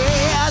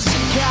prayers to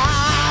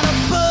God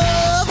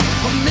above,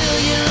 a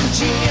million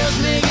tears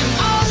make an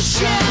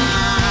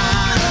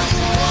ocean of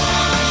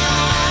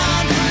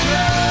wonder.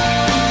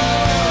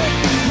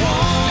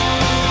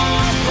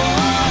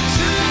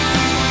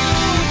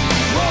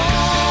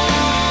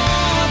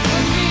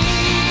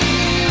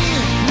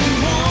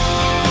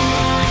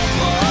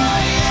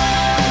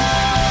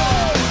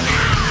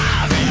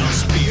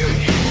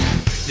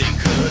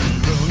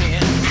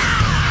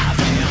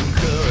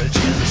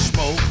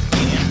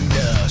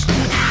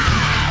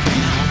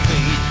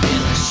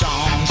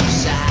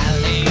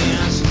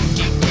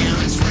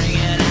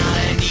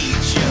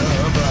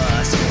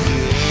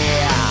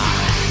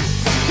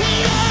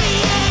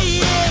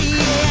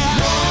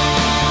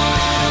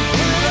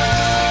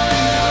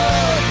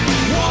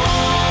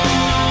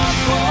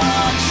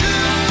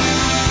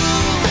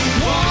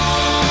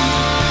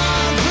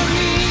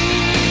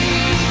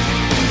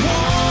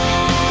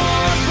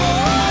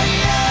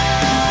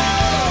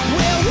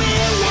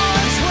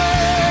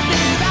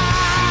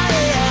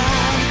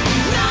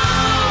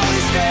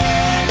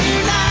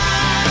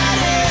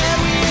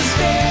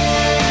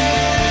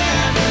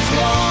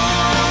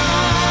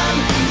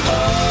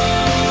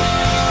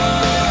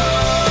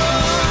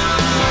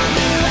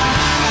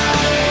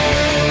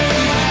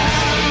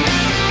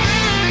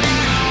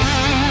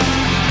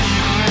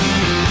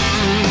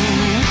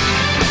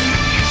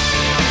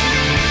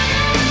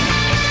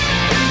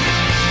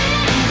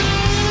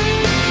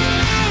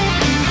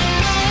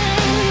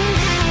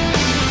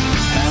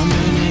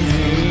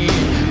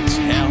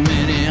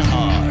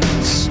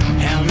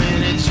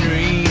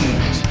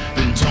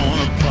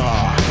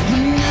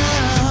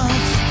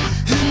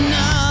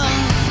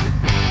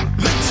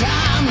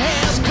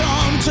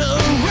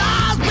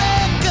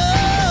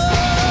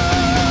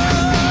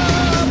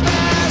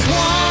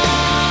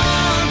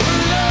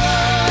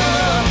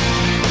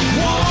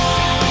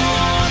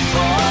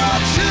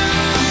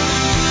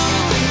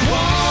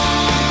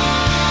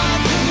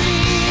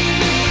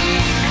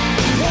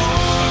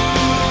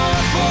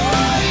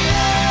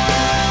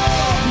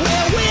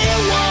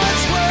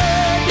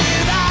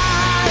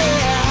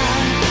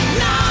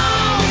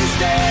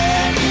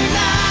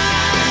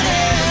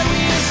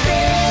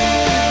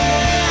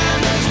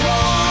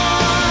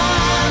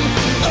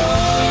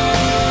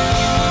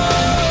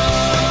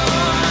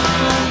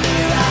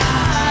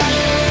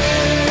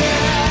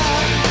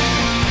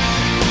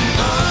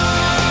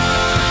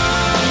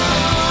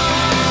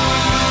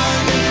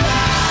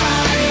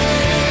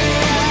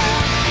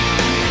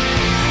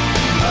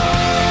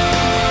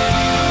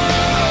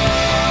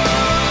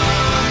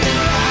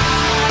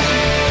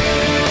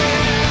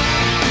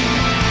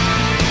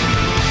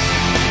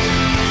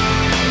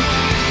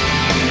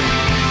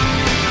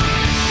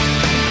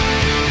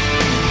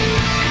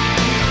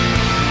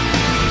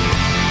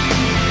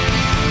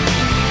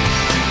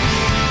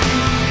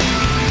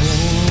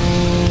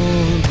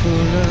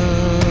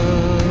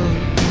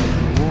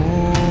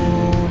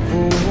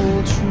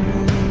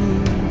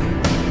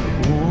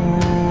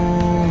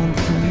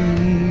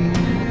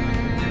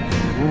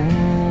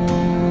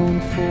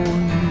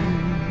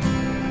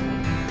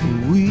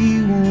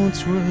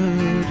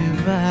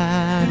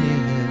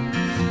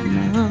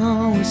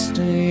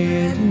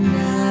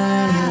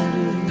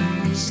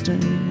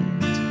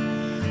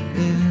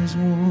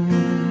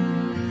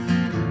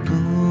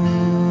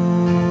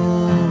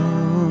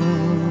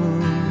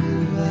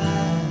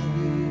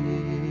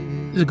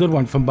 Here's a good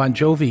one from Bon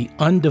Jovi,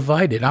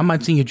 Undivided. I'm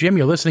Monsignor Jim.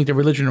 You're listening to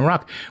Religion and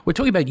Rock. We're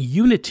talking about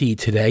unity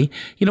today.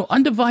 You know,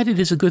 undivided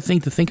is a good thing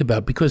to think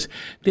about because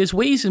there's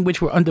ways in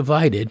which we're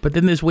undivided, but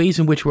then there's ways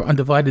in which we're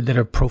undivided that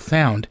are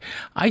profound.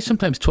 I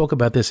sometimes talk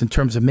about this in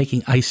terms of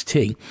making iced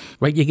tea,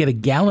 right? You get a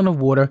gallon of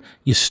water,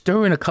 you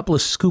stir in a couple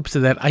of scoops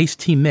of that iced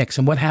tea mix,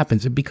 and what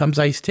happens? It becomes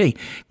iced tea.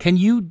 Can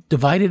you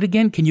divide it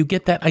again? Can you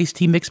get that iced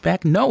tea mix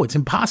back? No, it's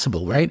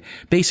impossible, right?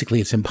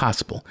 Basically, it's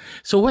impossible.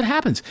 So what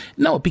happens?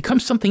 No, it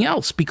becomes something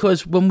else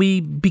because when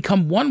we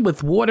become one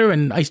with water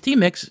and iced tea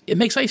mix, it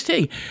makes iced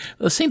tea.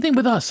 The same thing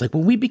with us. Like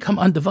when we become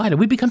undivided,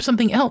 we become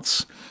something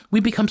else. We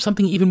become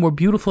something even more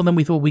beautiful than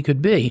we thought we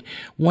could be.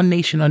 One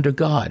nation under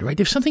God, right?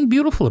 There's something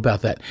beautiful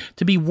about that.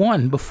 To be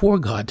one before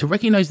God, to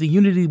recognize the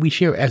unity we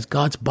share as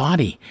God's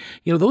body.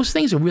 You know, those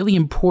things are really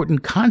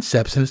important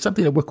concepts, and it's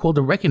something that we're called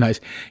to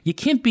recognize. You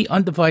can't be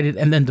undivided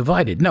and then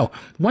divided. No,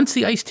 once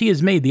the iced tea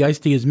is made, the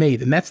iced tea is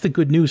made, and that's the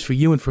good news for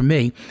you and for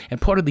me, and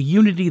part of the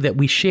unity that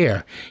we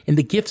share in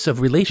the gifts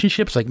of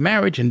relationships like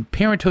marriage and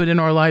parenthood in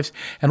our lives,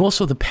 and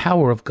also the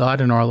power of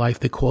God in our life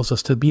that calls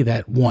us to be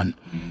that one.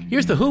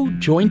 Here's The Who,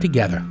 Join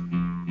Together.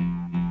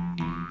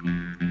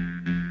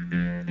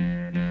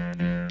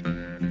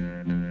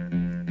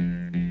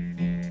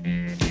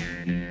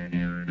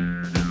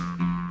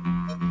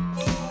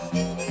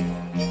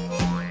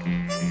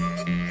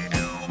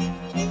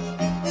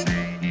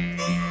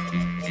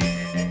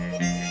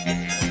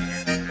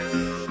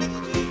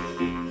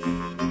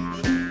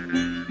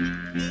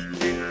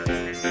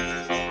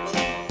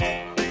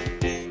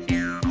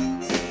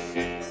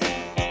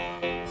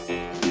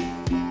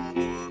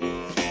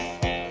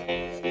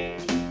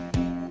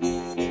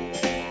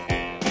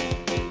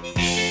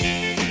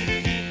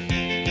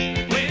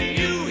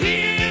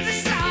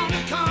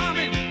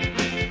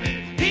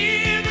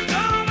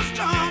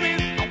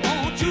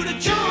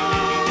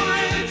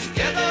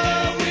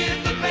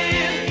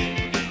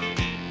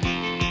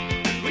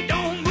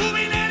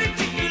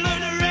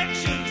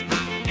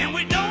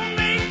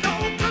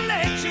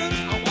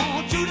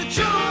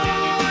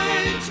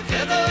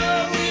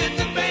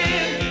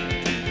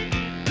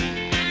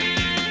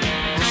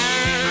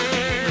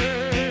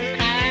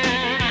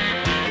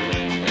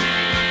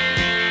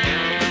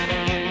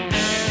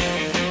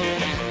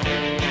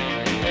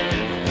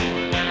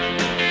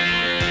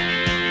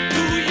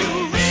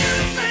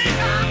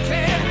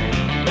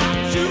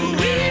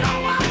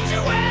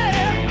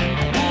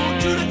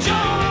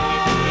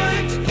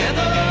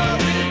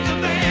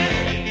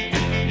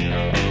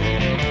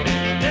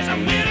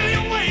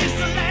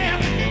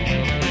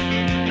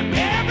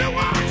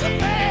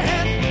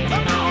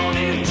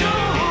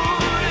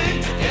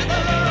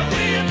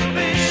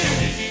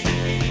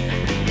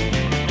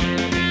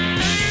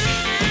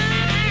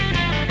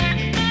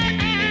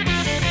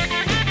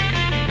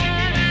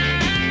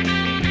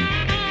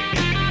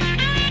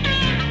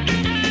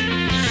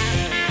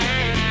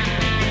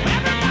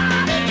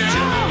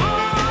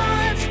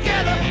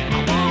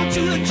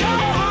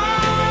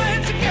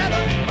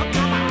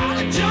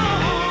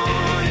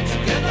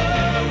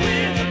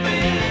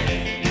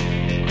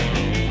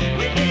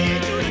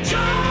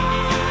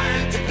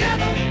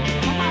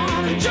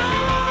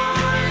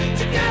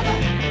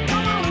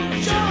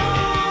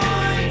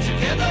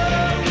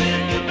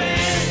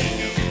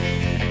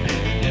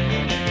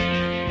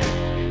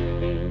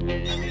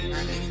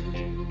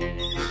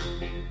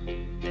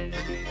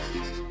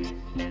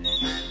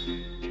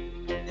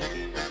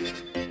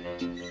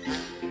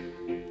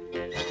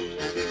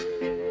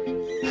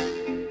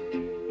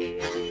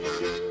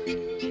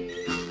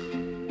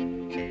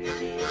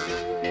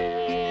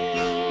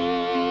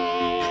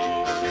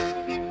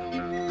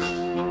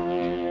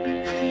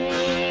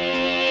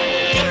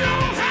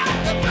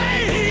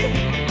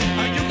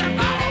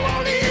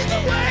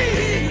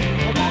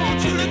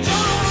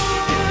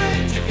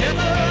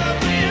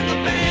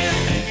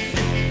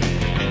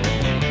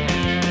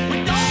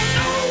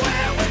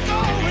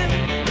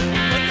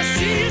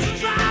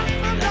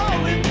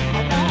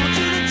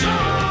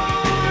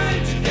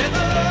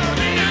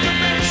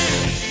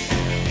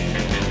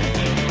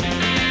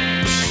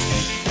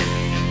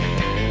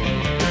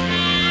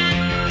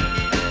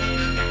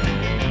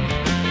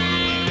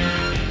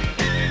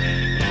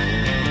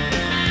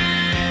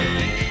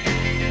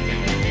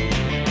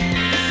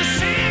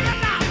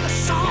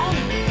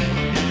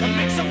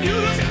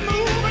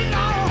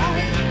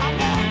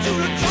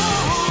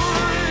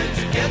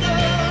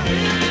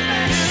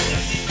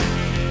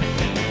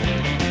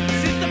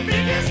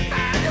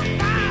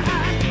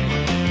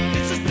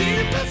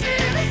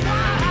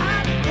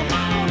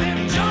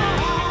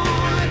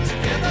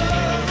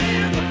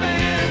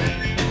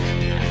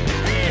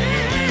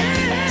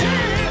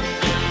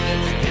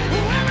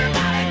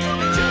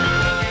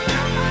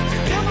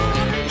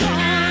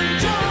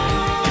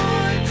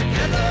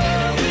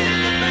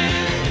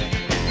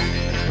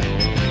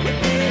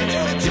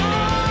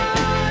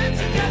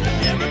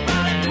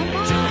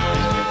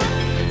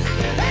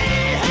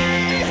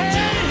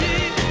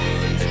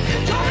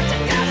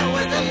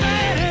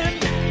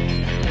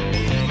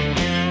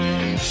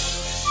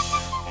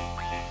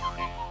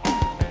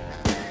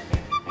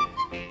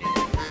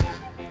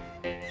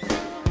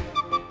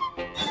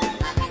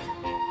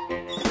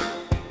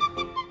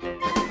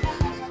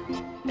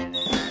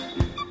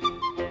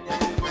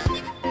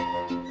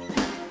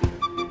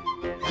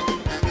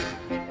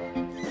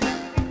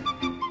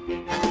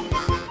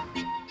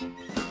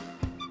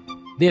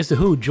 There's The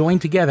Who,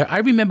 Joined Together. I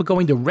remember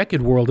going to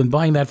Record World and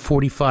buying that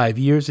 45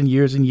 years and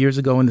years and years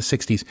ago in the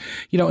 60s.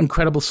 You know,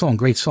 incredible song,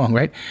 great song,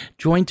 right?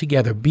 Join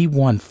together, be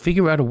one,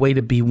 figure out a way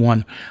to be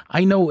one.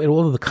 I know at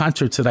all of the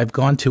concerts that I've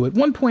gone to, at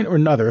one point or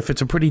another, if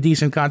it's a pretty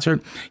decent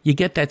concert, you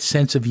get that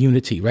sense of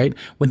unity, right?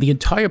 When the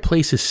entire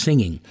place is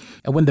singing,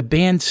 and when the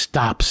band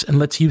stops and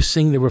lets you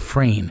sing the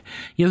refrain,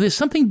 you know, there's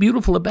something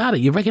beautiful about it.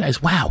 You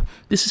recognize, wow,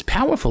 this is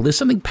powerful. There's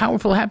something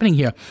powerful happening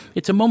here.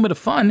 It's a moment of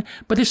fun,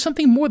 but there's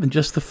something more than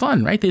just the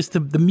fun, right? There's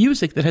the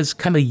music that has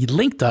kind of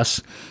linked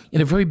us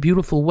in a very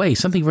beautiful way,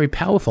 something very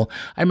powerful.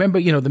 I remember,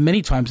 you know, the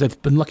many times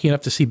I've been lucky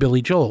enough to see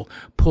Billy Joel,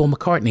 Paul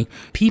McCartney.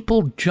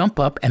 People jump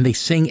up and they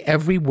sing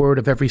every word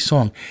of every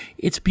song.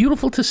 It's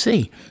beautiful to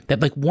see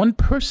that like one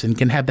person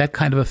can have that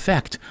kind of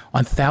effect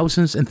on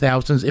thousands and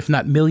thousands, if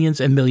not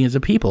millions and millions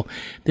of people.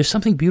 There's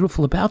something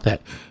beautiful about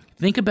that.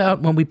 Think about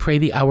when we pray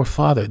the Our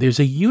Father. There's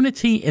a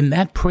unity in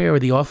that prayer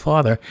of the Our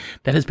Father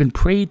that has been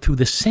prayed through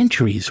the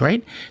centuries,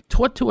 right?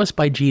 Taught to us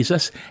by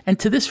Jesus, and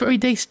to this very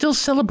day still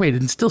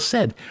celebrated and still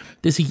said.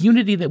 There's a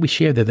unity that we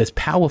share there that's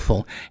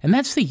powerful, and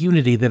that's the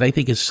unity that I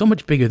think is so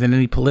much bigger than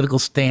any political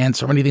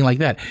stance or anything like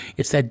that.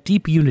 It's that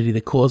deep unity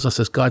that calls us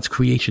as God's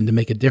creation to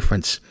make a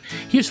difference.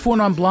 Here's Four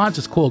Non Blondes.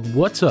 It's called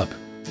What's Up?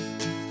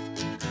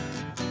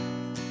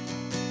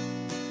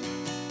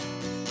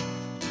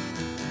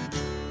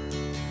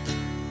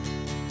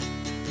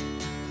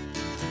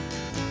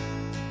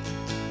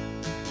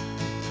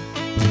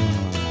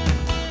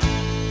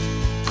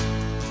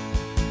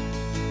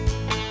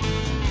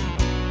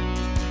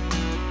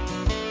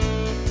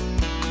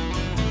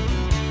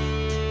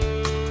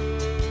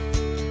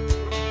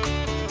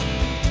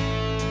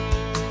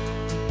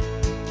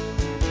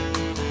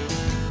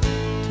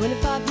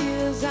 25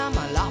 years and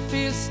my life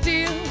is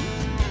still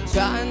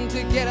trying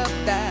to get up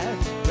that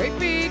great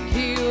big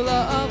hill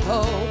of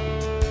hope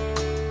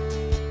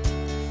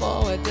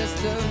for a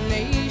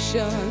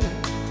destination.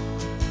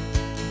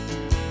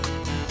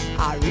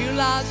 I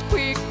realized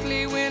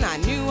quickly when I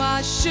knew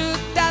I should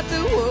that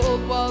the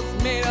world was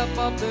made up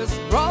of this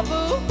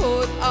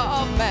brotherhood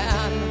of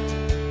man,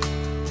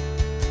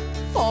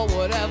 for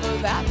whatever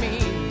that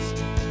means.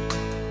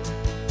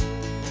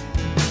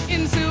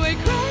 Into a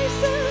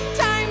crisis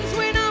times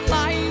when I'm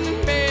lying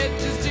in bed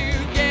just to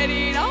get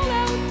it all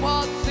out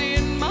what's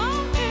in my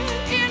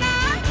head. And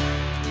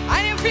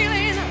I am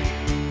feeling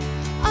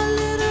a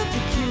little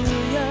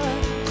peculiar.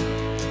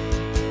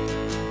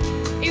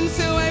 And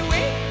so I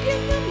wake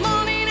in the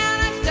morning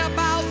and I step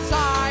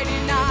outside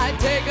and I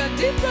take a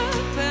deep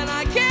breath and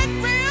I get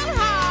real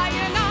high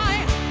and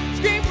I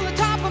scream from the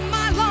top of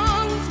my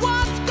lungs,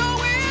 what's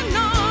going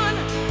on?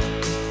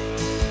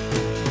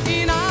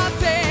 And I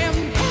say,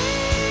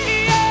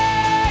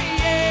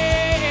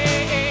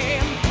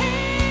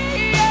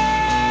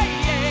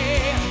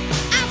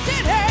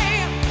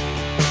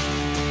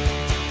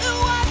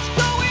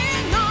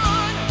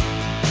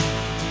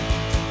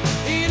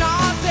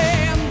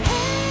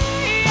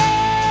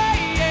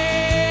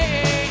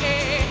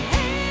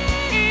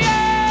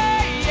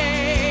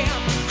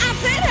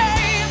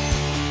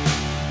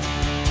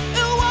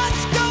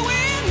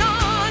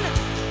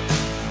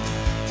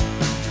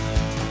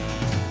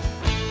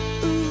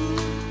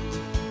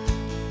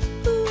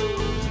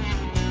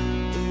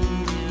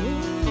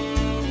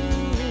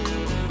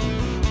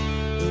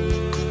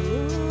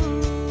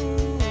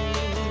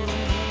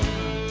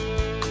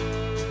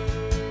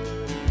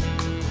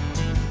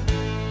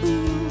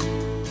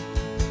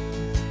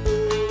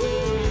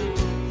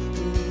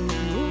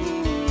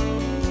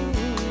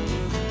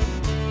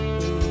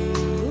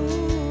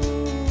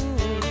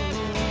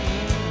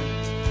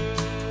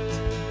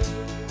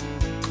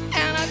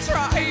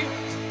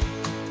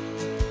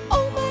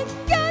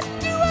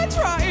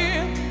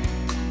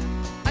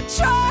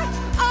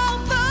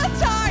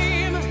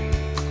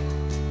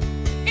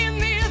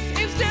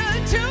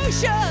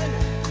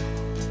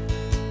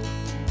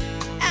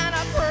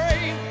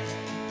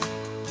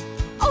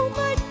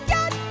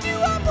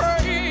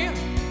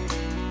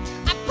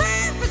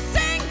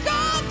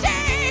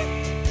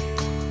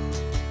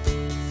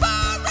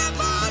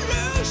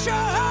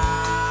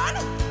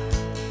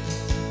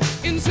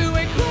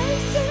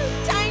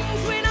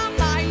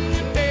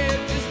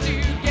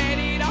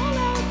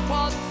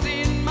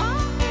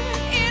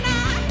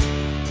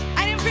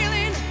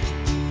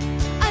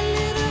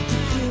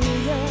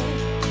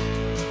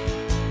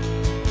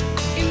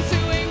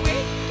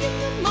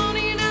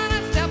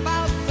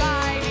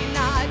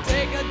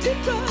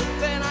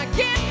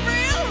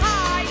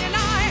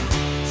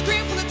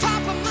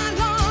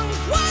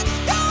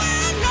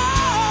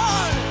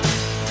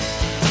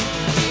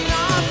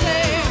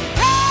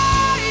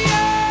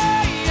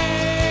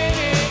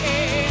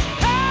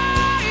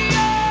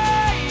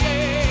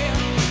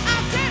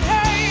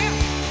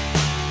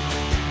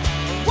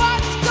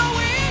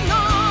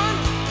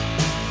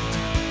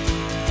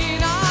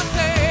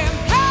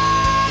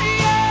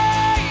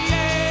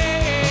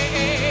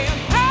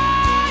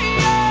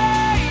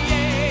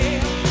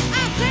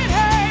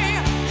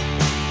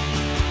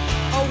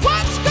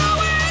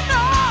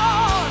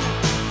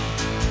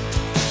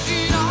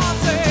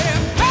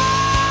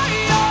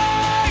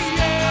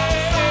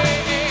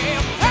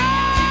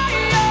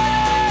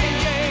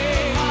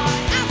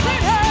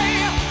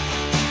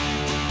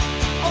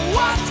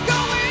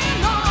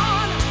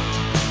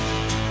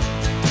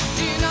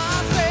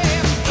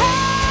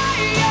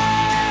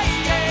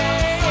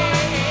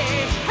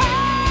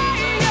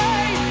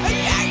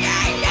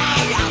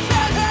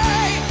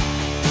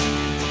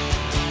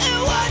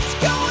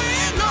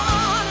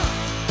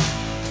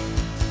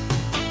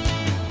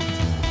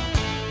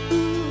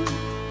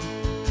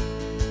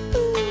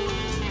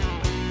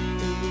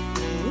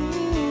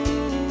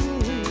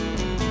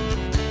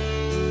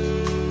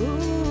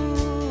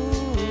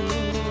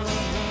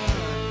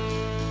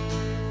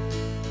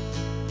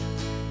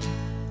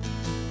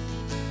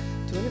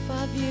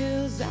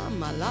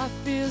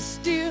 life is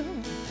still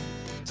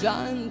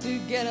trying to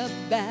get up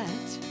that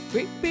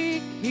great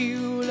big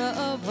hill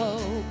of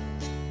hope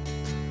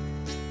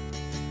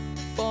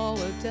for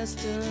a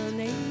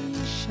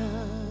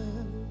destination.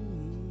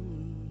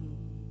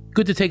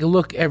 Good to take a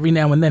look every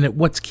now and then at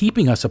what's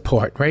keeping us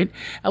apart, right?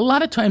 A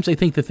lot of times I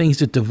think the things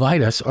that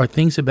divide us are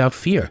things about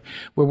fear.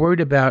 We're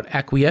worried about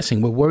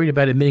acquiescing. We're worried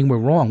about admitting we're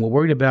wrong. We're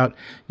worried about,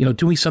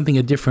 doing something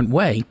a different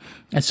way.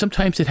 And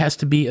sometimes it has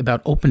to be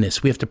about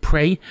openness. We have to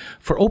pray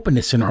for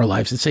openness in our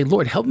lives and say,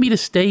 Lord, help me to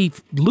stay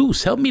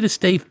loose. Help me to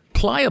stay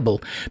pliable,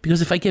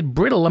 because if I get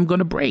brittle, I'm going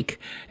to break.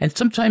 And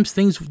sometimes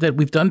things that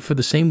we've done for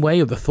the same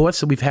way, or the thoughts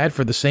that we've had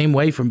for the same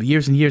way from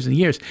years and years and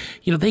years,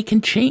 they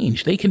can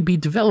change. They can be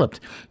developed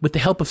with the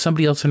help of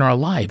somebody else in our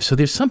lives. So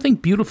there's something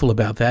beautiful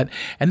about that.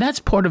 And that's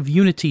part of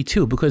unity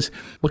too, because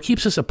what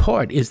keeps us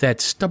apart is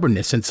that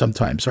stubbornness, and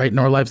sometimes, right, in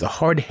our lives, the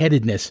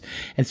hard-headedness.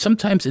 And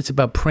sometimes it's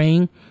about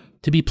praying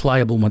to be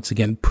pliable once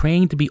again,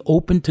 praying to be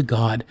open to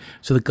God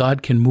so that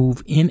God can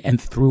move in and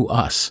through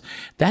us.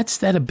 That's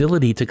that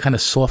ability to kind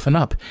of soften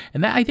up.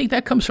 And I think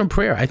that comes from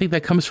prayer. I think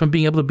that comes from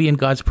being able to be in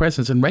God's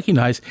presence and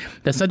recognize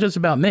that's not just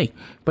about me,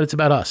 but it's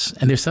about us.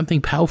 And there's something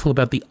powerful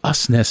about the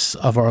usness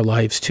of our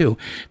lives too,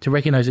 to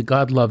recognize that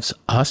God loves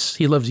us.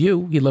 He loves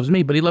you. He loves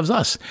me, but he loves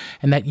us.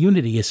 And that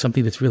unity is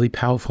something that's really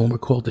powerful and we're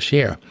called to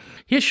share.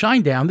 Here's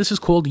Shinedown. This is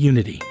called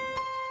Unity.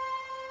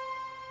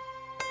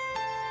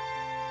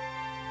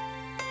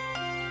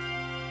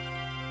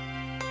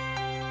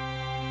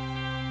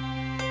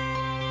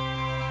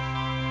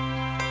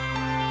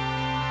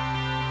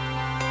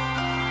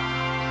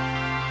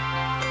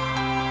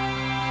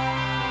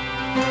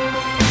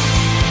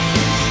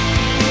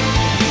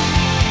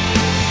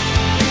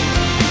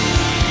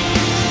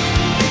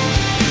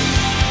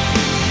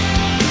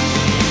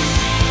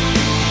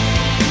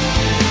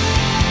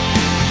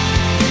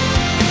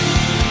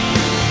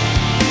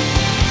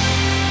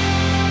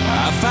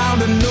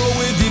 Found a note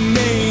with your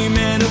name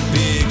and a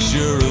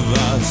picture of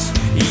us,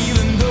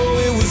 even though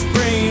it was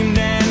framed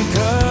and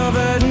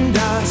covered in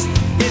dust.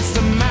 It's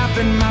the map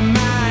in my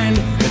mind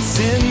that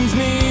sends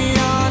me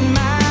on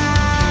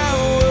my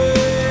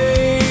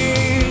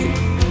way.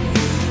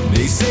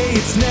 They say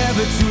it's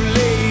never too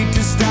late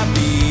to stop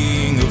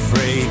being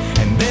afraid,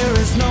 and there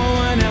is no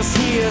one else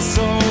here,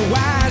 so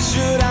why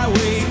should I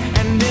wait?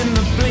 And in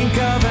the blink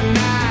of an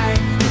eye,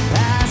 the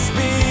past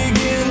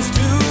begins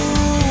to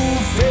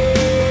fade.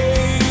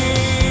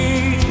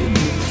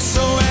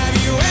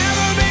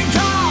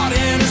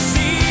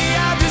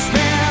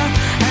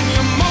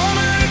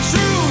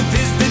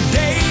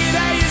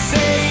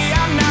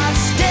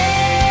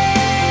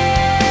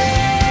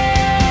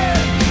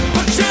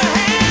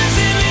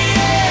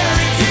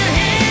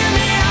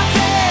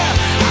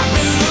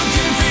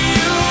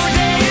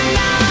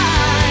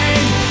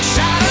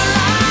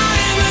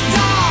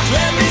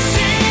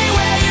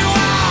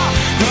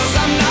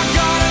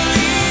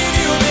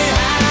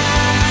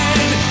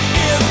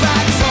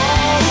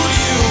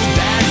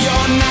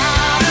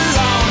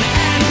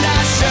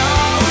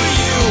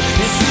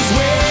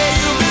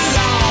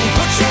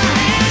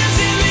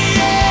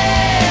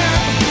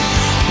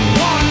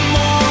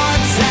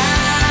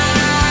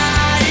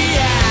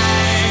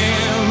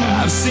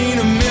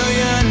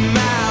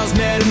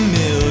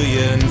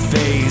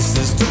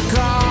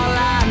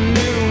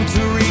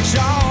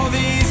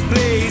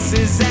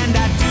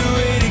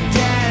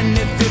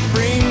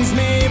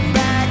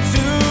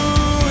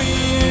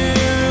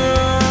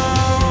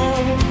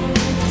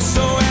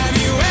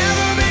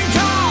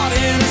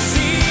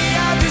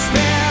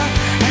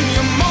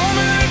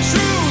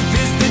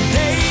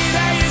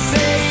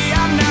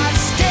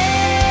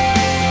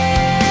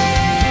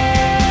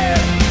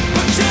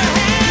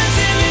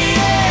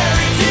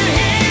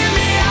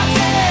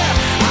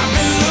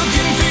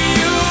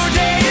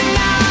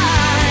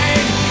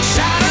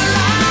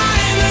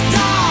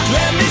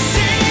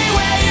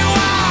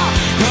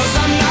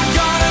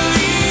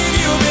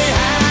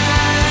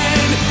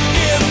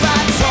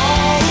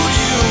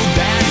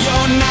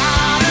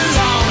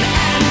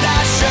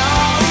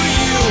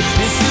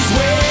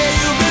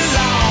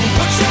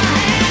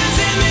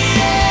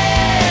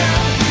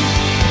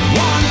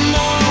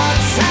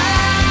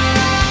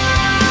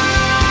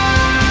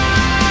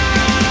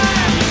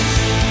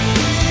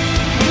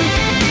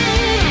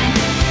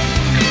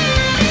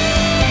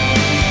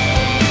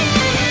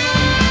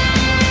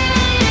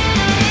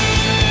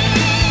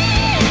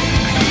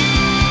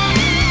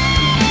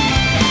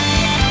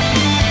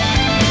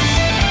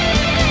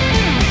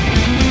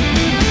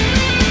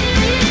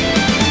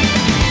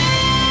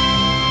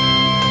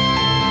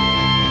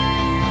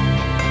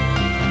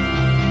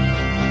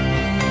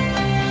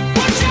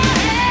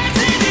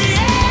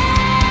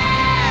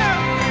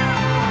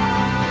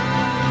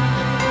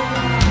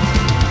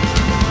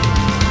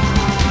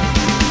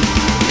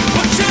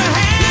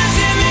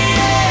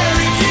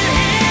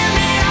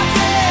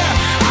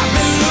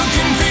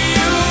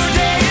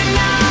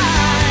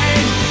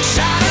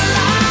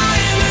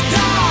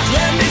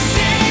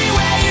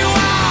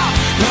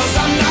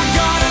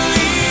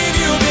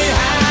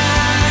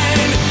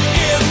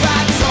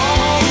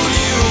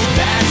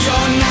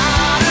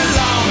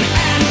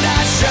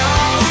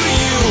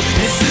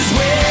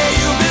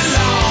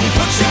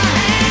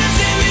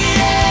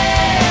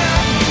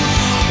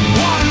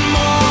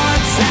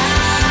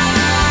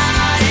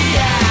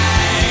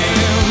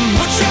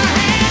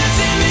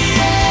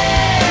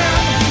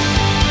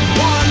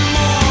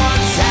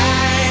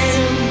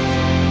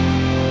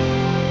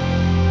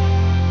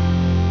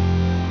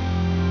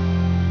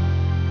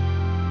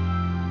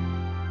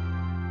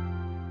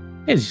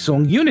 It's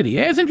song Unity.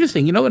 Yeah, it's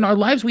interesting. You know, in our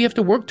lives, we have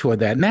to work toward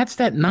that. And that's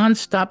that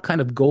nonstop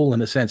kind of goal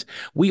in a sense.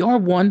 We are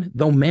one,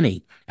 though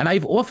many. And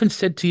I've often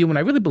said to you, and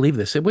I really believe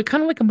this, that we're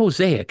kind of like a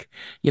mosaic.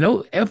 You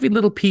know, every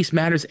little piece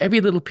matters.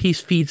 Every little piece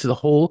feeds the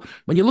whole.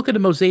 When you look at a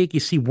mosaic, you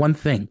see one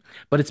thing,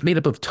 but it's made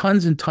up of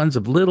tons and tons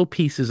of little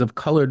pieces of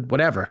colored,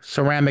 whatever,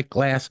 ceramic,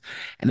 glass,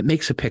 and it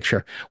makes a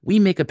picture. We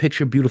make a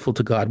picture beautiful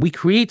to God. We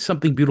create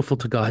something beautiful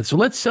to God. So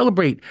let's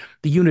celebrate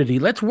the unity.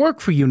 Let's work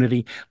for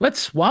unity.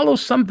 Let's swallow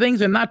some things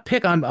and not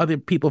pick on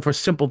other people for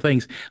simple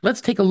things.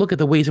 Let's take a look at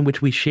the ways in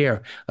which we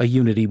share a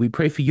unity. We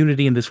pray for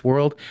unity in this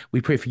world.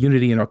 We pray for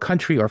unity in our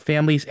country, our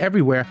families,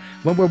 everywhere.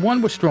 When we're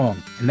one, we're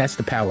strong, and that's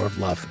the power of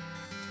love.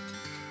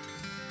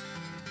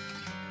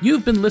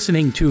 You've been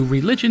listening to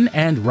Religion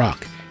and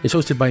Rock. It's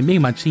hosted by me,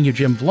 Monsignor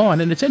Jim Vaughn,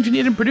 and it's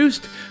engineered and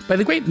produced by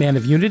the great man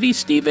of unity,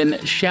 Stephen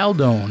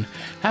Chaldone.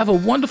 Have a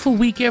wonderful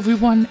week,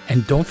 everyone,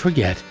 and don't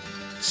forget,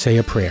 say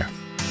a prayer.